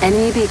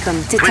 Enemy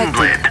beacon Twin detected.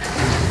 blade.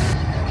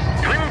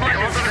 Twin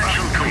blade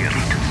inspection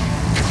complete.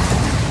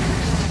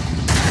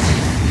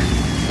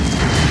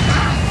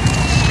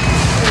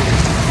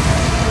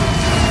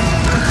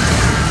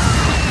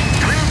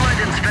 Twin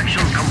blade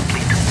inspection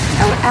complete.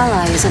 Our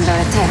ally is under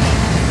attack.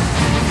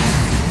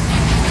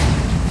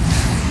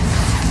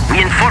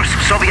 Reinforced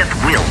Soviet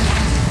will.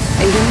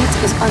 A unit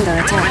is under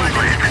Twin attack.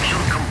 blade inspection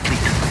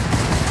complete.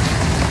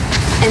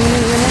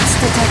 Enemy units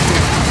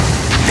detected.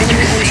 Did you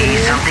Enemy see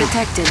engineer something?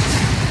 detected.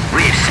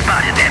 We've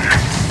spotted them.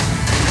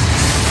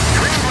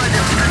 Twin blade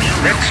inspection.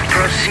 Let's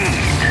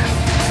proceed.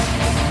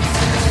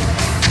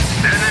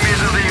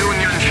 Enemies of the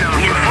Union shall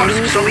burn.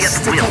 Reinforced Enemy Soviet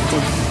base will.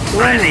 detected.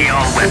 Ready Warning.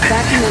 all A weapons.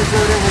 document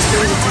loader has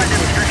been Twin blade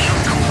detected. inspection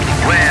complete.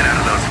 Where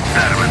are those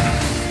vermin?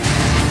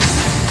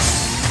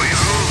 We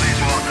rule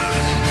these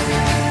waters.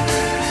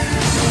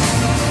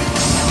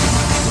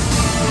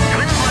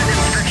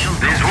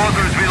 These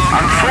waters belong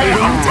to A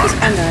unit is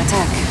under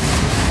attack.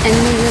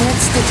 Enemy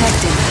units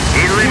detected.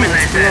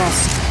 Eliminate Units them.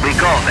 lost. We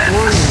go then.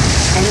 Warning.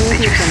 Enemy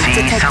Did you beacon see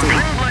detected.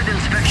 something?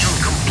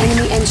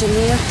 Enemy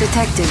engineer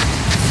detected.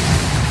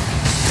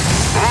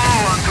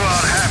 woe unto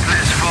our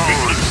hapless This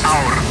foes. is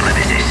our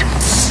premises.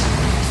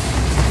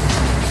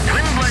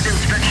 Twin blade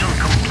inspection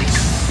complete.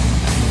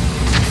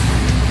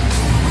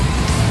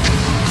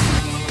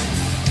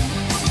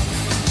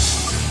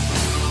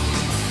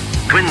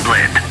 Twin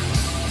blade.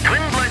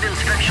 Twin blade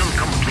inspection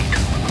complete.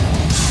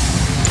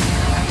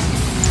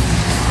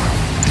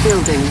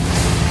 Building.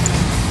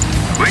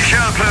 We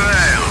shall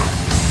prevail.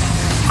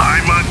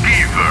 I'm a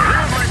giver.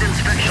 Twin blade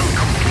inspection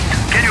complete.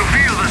 Can you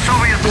feel the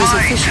Soviet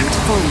might? Insufficient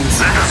funds.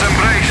 Let us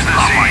embrace the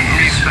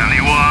seas.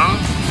 Anyone?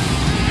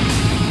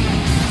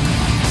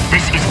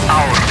 This is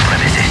our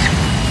premises.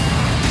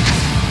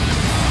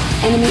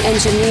 Enemy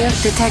engineer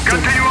detected.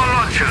 Continue our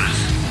launches.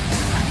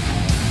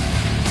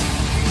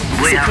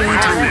 We have Supreme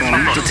time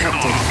found bomb the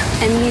detected.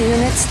 Enemy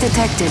units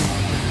detected.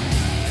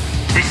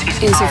 This is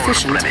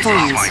Insufficient our premises.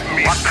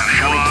 funds. What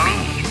shall it be?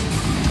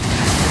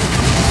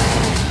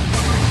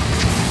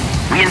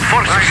 We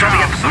enforce I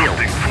Soviet have will.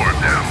 something for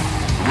them.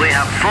 We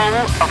have full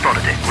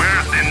authority.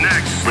 Where's the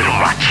next We're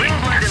stop? watching.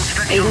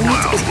 A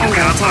unit is Look under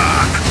at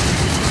attack. that.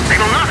 They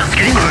will not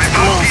escape. Unit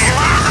lost.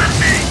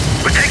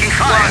 We're taking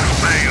fire.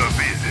 Let's pay a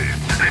visit.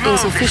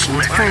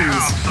 Insufficient funds.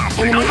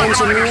 something. Enemy Look at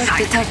engineer my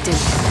sight. detected.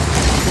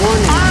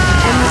 Warning.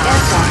 Enemy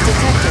aircraft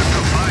detected.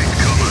 Fight,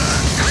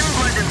 comrade. Twin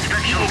blade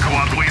inspection Look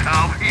what we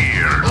have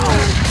here.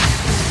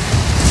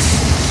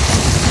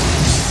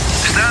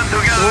 Stand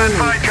together and Warning.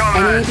 fight,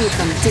 Enemy comrades.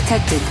 beacon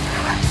detected.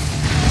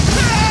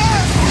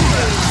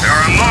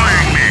 They're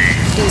annoying me.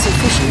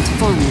 Insufficient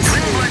funds.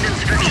 Twin blade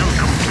inspection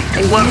complete.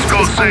 A Let's unit go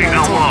is say under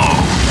hello.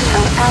 attack.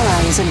 Our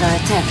ally is under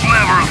attack.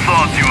 Never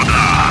thought you'd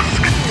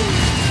ask.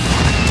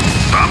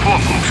 That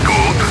one looks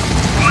good.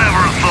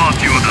 Never thought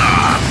you'd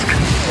ask.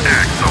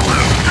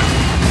 Excellent.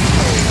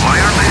 Why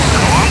are they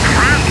so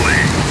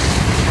unfriendly?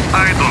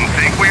 I don't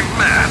think we've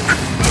met.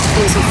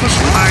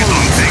 Insufficient I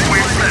don't funds. think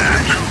we've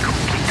met.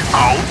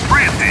 How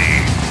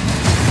pretty.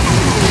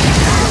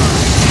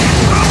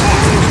 That one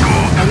looks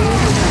good. Enemy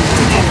beacon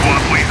Look detected.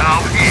 what we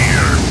have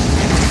here.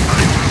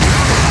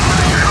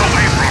 Get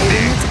away A from me.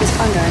 unit is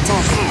under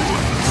attack.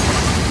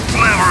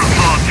 Never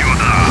thought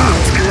you'd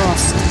ask. Unit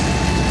lost.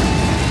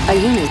 A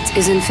unit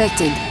is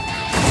infected.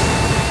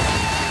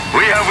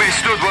 We have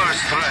withstood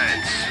worse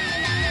threats.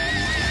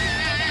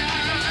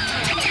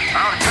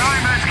 Our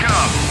time has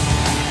come.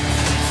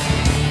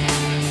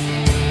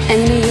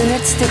 Enemy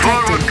units detected.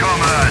 Forward,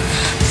 comrades.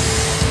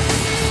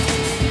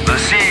 The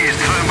seas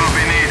tremble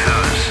beneath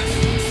us.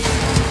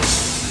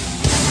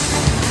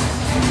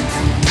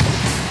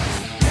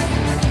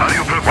 Are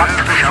you prepared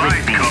to shall it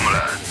fight, be?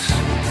 comrades?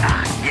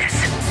 Yes.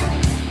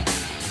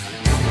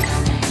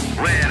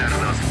 Where are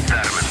those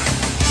vermin?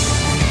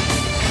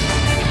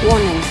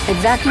 Warning. A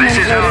vacuum This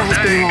is imploder our has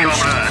day, been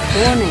launched. comrades.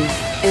 Warning.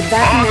 A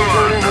vacuum Onward.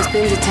 imploder has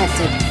been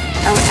detected.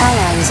 Our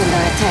ally is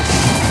under attack.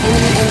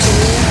 Enemy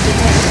engineer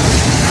detected.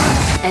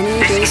 Enemy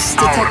This base is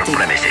our detected.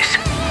 premises.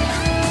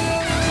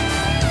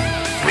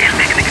 We'll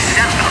make an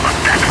example of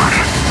that one.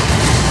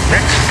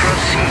 Let's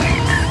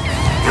proceed.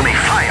 You may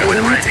fire A when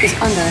unit ready. is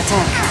under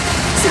attack.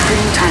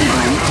 Supreme time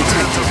bomb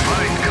detected.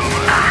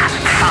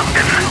 Found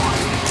them.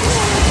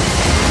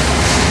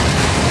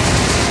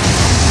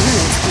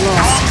 Unit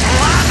lost.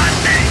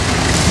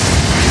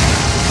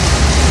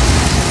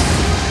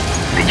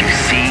 Did you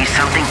see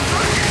something?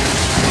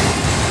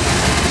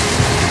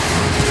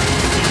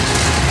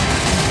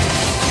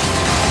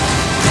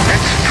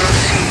 Let's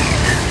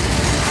proceed.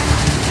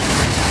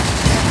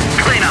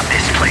 Clean up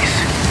this place.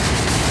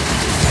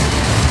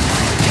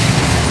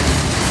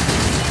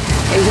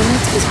 A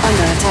unit is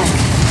under attack.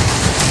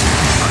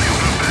 Are you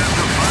prepared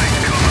to fight,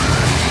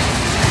 comrades?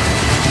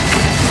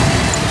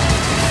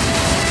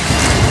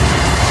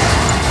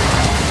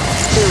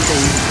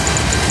 Building.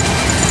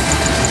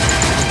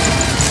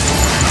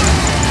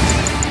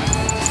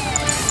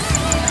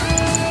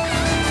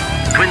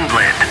 Twin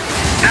blade.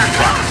 That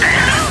one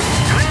there.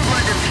 Twin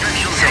blade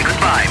inspection. Say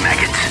goodbye,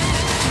 maggots.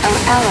 Our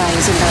ally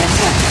is under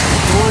attack.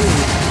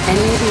 Warning.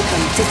 Enemy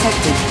beacon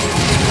detected.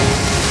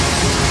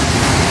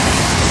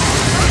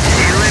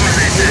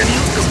 Eliminated.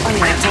 Unit is under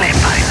Quickly,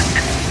 attack. pilot.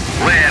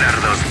 Where are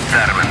those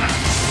vermin?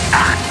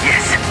 Ah,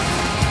 yes.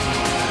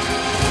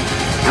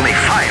 You may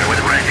fire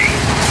when ready.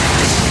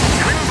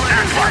 Twin blade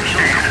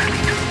inspection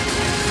complete.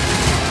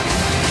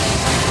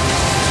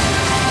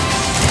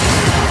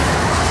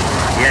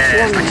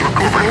 Yes, let's Warning. look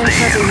An over iron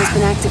curtain has there.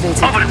 been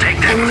activated. Overtake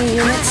them. Enemy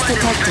units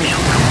detected.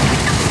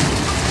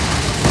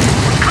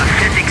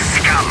 Pathetic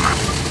scum.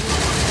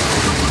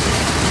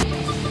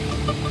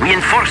 We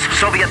enforce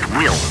Soviet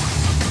will.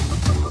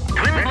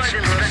 Twin blade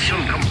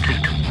inspection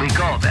complete. We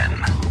go then.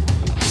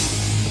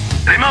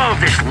 Remove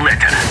this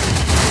litter.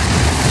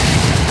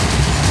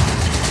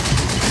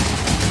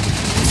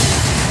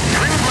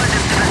 Twin blade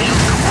inspection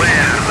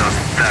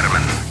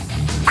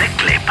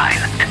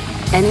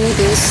Enemy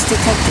base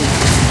detected.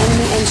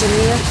 Enemy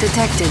engineer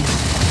detected.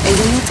 A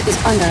unit is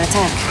under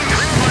attack.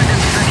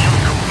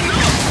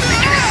 Did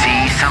you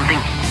see something?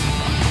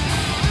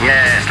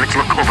 Yes, let's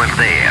look over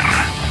there.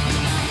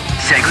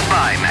 Say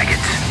goodbye,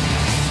 maggots.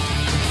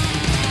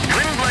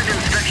 Twin blade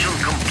inspection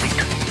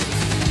complete.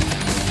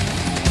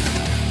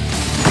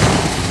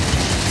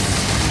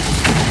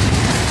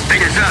 They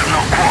deserve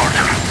no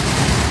quarter.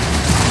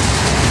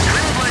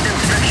 Twin blade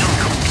inspection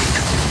complete.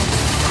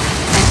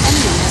 An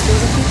enemy has been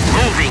defeated.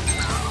 Moving.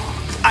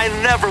 I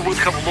never would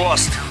have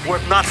lost were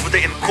it not for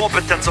the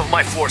incompetence of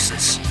my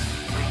forces.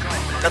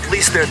 At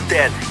least they're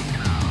dead.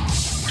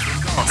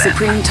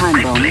 Supreme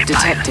time bomb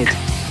detected.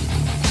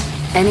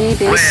 Enemy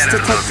base Where are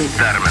detected. those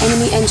vermin?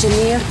 Enemy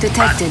engineer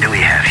detected. What do we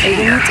have A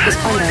here? unit is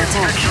under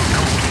attack.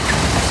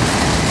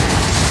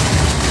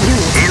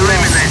 Unit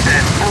Eliminate lost.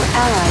 them. Our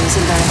ally is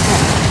under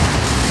attack.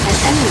 An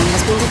enemy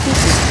has been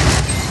defeated.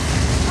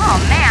 Oh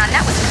man,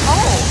 that was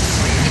cold.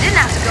 You didn't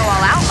have to go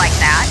all out like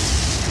that.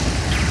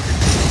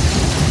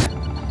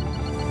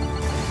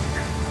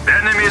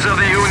 Enemies of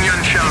the Union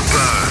shall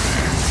burn.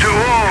 To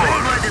all!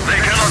 They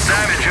cannot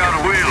damage our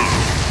will.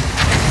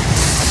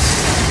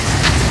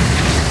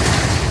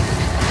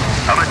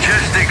 A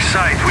majestic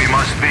sight we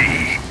must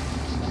be.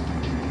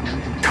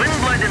 Twin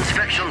blade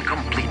inspection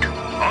complete.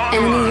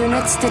 Enemy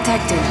units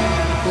detected.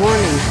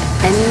 Warning.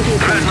 Enemy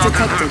beacon Dreadnought and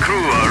her detected.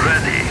 crew are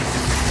ready.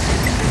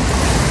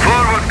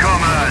 Forward,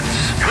 comrades!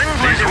 Twin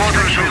blade These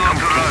waters inspection belong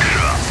to complete.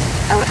 Russia.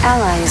 Our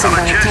ally is A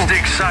under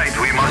majestic attack. sight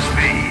we must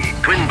be.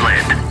 Twin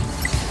blade.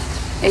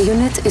 A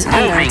unit is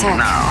under Moving attack.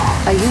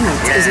 now. A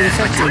unit is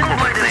infected. Twin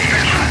blade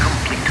inspection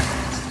complete.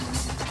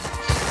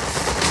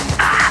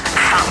 Ah,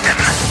 found them.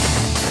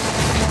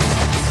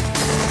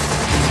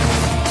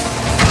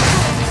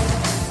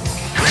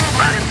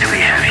 What do we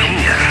have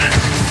here?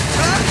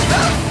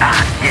 Ah,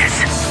 yes.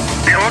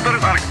 The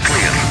orders are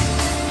clear.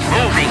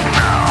 Moving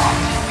now.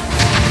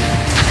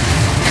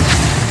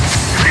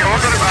 The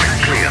orders are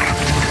clear.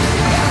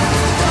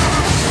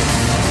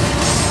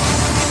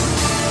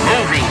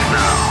 Moving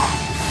now.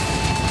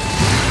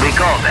 We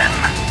go then.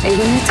 A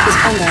unit is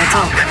under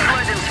attack.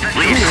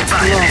 We Unit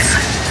spotted him. lost.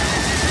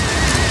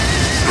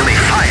 You may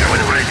fire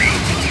when ready.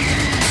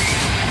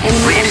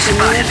 Enemy We engineer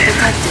spotted him.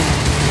 detected.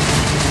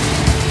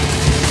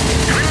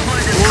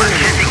 Warning.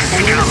 Majestic Enemy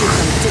signal. beacon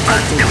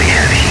What do detected. we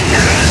have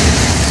here?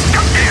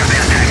 How dare they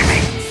attack me?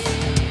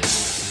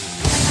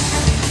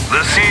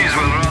 The seas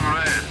will run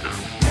red.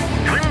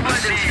 Twin The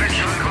blade seas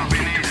inspection will come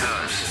complete. beneath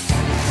us.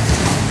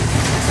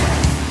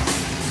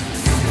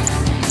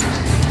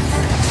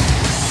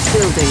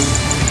 Building.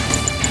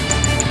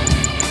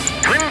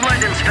 Twin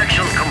blade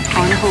inspection On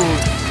complete. hold.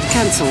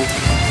 Cancelled.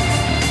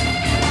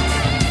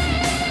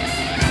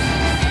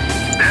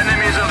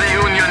 Enemies of the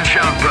Union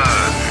shall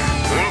burn.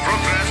 All from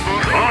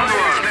transport.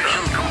 Onward!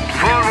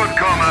 Forward,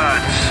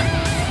 comrades!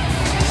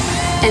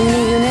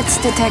 Enemy units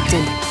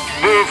detected.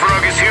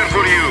 Bullfrog is here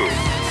for you.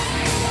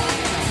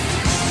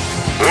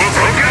 All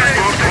from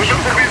transport.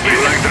 You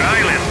like the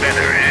island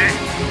better, eh?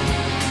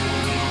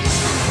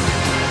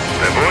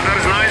 The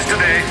water's nice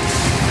today.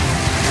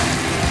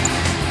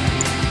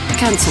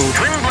 Cancelled.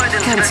 Twin blade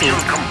inspection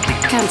Cancelled.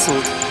 complete.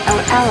 Cancelled.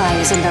 Our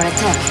ally is under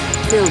attack.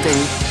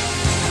 Building.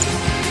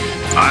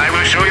 I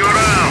will show you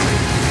around.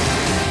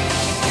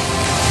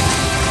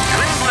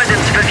 Twin blade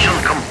inspection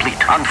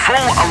complete. On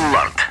full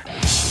alert.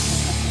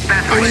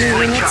 Batteries Enemy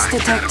fully units charged.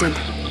 detected.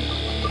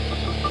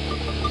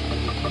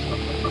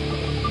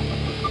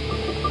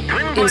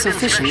 Twin blade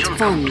Insufficient inspection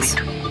funds.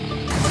 complete.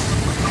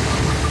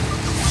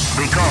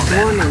 We go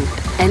then. Warning.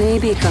 Enemy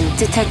beacon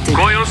detected.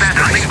 Coils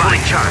Batteries standing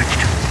fully by.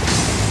 charged.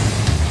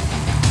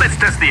 Let's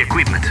test the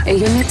equipment. A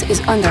unit is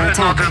under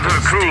Dreadnought attack. and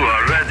her crew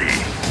are ready.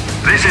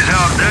 This is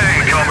our day,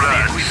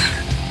 comrades.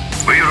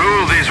 We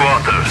rule these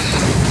waters.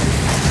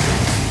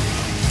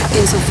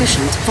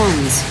 Insufficient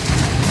funds.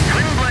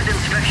 Twin blade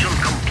inspection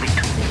complete.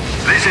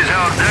 This is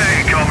our day,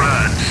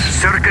 comrades.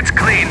 Circuits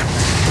clean.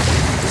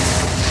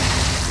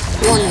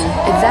 Warning.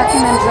 A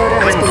vacuum imploder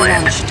has been Twin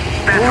launched.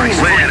 batteries Warning.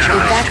 fully A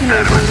charged. vacuum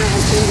imploder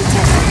has been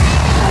detected.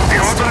 The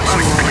Our orders are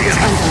construction clear. is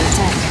under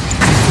attack.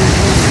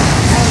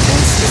 Our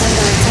base is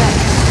under attack.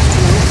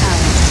 No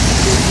power.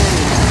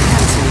 Repairing.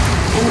 Cancelled.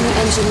 Enemy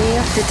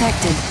engineer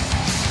detected.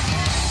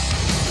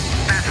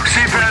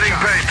 Seafaring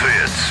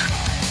patriots.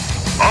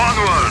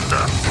 Onward.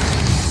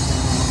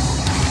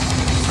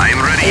 I am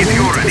A ready if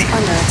you're unit ready. is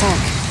under attack.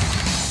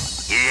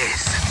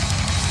 Yes.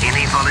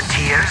 Any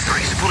volunteers?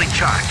 Batteries fully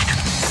charged.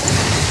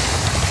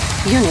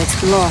 Unit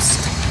lost.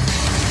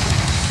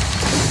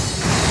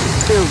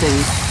 Building.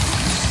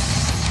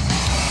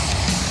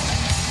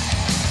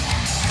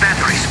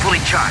 Batteries fully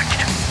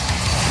charged.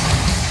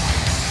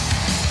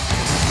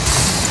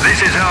 This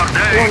is our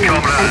day, Warning.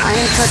 An comrades.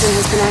 iron curtain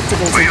has been We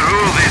activated.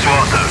 rule these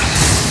waters.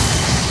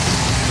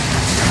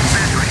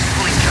 Batteries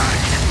fully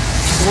charged.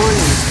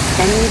 Warning.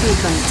 Enemy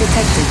beacon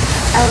detected.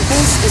 Our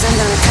base is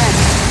under attack.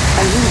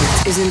 A unit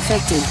is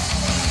infected.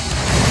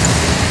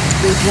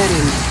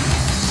 Repairing.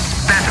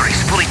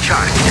 Batteries fully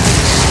charged.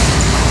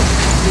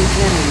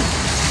 Repairing.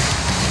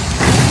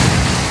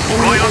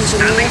 Enemy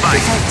engineer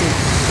detected.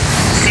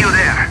 See you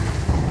there.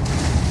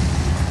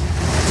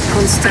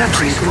 Construction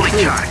Batteries fully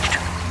complete. charged.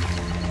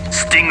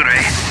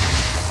 Stingray.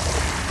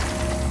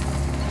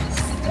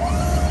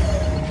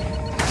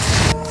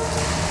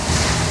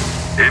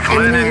 If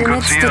Enemy Lenin could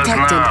units see us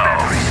detected.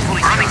 now.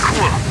 Running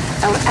cool.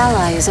 Our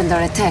ally is under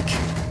attack.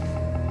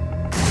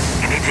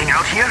 Anything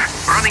out here?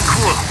 Running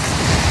cool.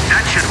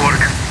 That should work.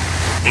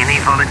 Any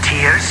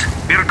volunteers?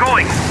 We're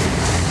going.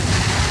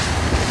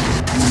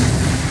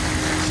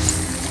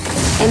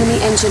 Enemy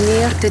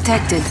engineer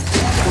detected.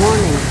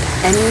 Warning.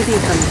 Enemy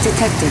beacon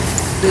detected.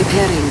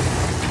 Repairing.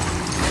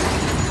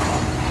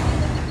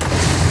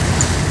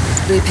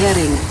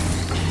 Repairing.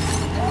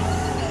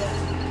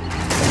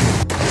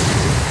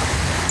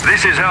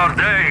 This is our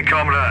day,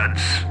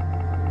 comrades.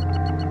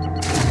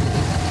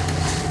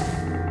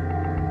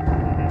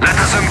 Let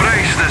us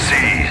embrace the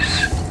seas.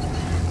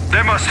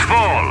 They must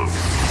fall.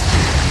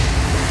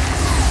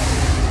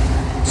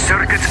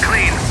 Circuits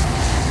clean.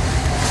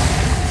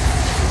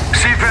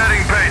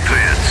 Seafaring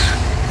patriots.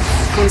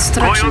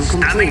 Construction Coils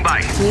standing complete.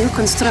 by. New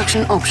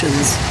construction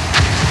options.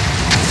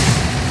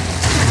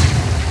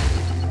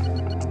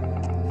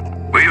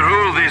 We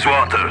rule these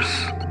waters.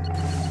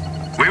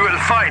 We will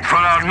fight for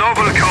our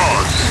noble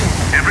cause.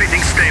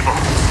 Everything stable.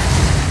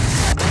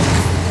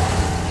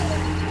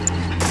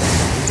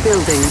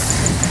 Building.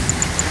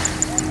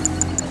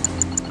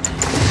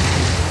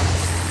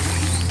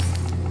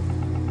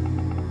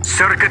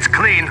 Circuits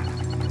clean.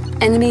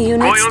 Enemy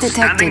units Coils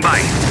standing detected. by.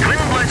 Twin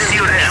blood see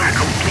you there.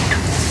 Complete.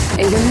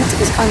 A unit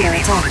is under Any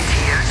attack.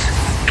 volunteers?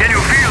 Can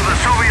you feel the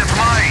Soviet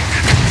might?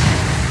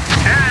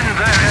 And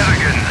their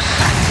arrogance.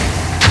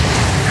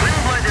 Twin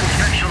blood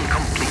inspection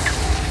complete.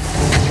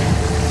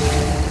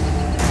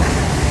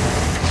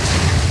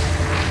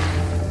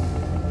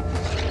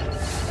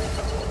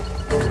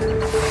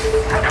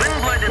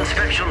 Twin blood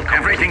inspection complete.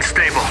 Everything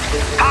stable.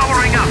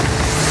 Powering up.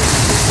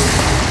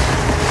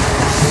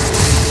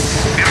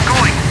 We're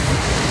going.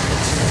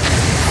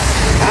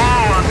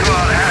 Woe unto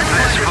our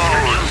hapless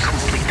foes.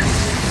 Complete.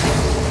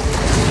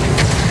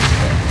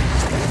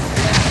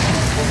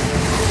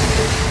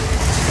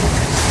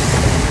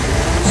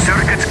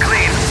 Circuits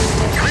clean.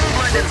 Twin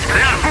blood They are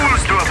inspection.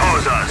 fools to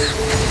oppose us.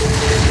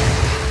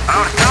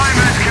 Our time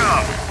has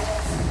come.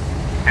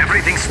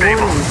 Everything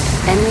stable.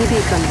 Warning. Enemy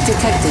beacon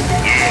detected.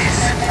 Yes.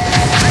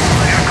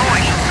 We're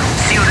going.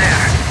 See you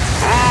there.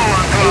 Woe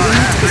unto A our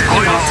unit is hapless under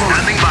Coils foes. attack.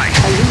 standing by.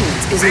 A unit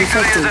is Victory is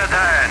infected. at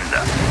hand.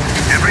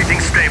 Everything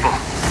stable.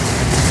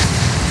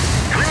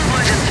 Twin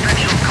blood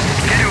inspection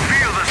complete. Can you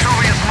feel the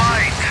Soviet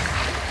might?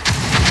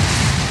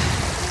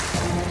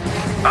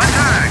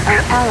 Attack!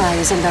 Our ally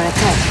is under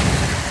attack.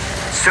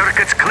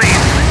 Circuits clean.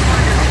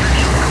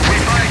 We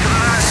fight to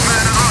the last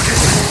man alive.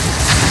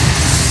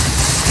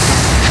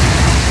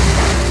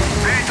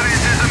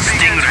 Patriotism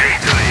begins Stingray.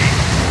 victory.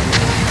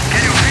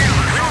 Can you feel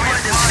the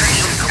Soviet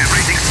might?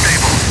 Everything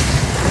stable.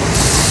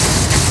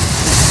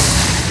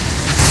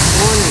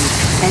 Warning.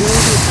 Enemy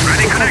beacon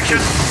Ready detected. connection.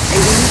 A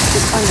unit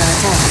is under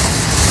attack.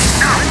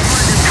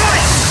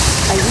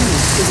 A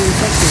unit is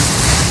infected.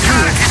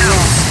 Unit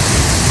lost.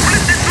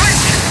 Flip the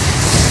switch.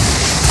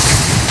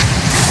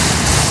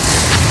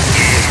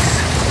 Yes.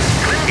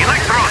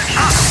 Electros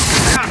up.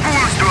 They are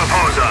fools to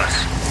oppose us.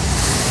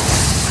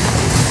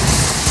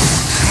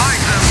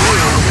 Smite them,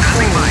 Coils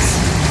standing by.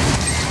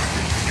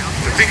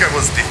 I think I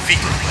was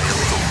defeated by a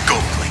little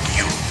goat.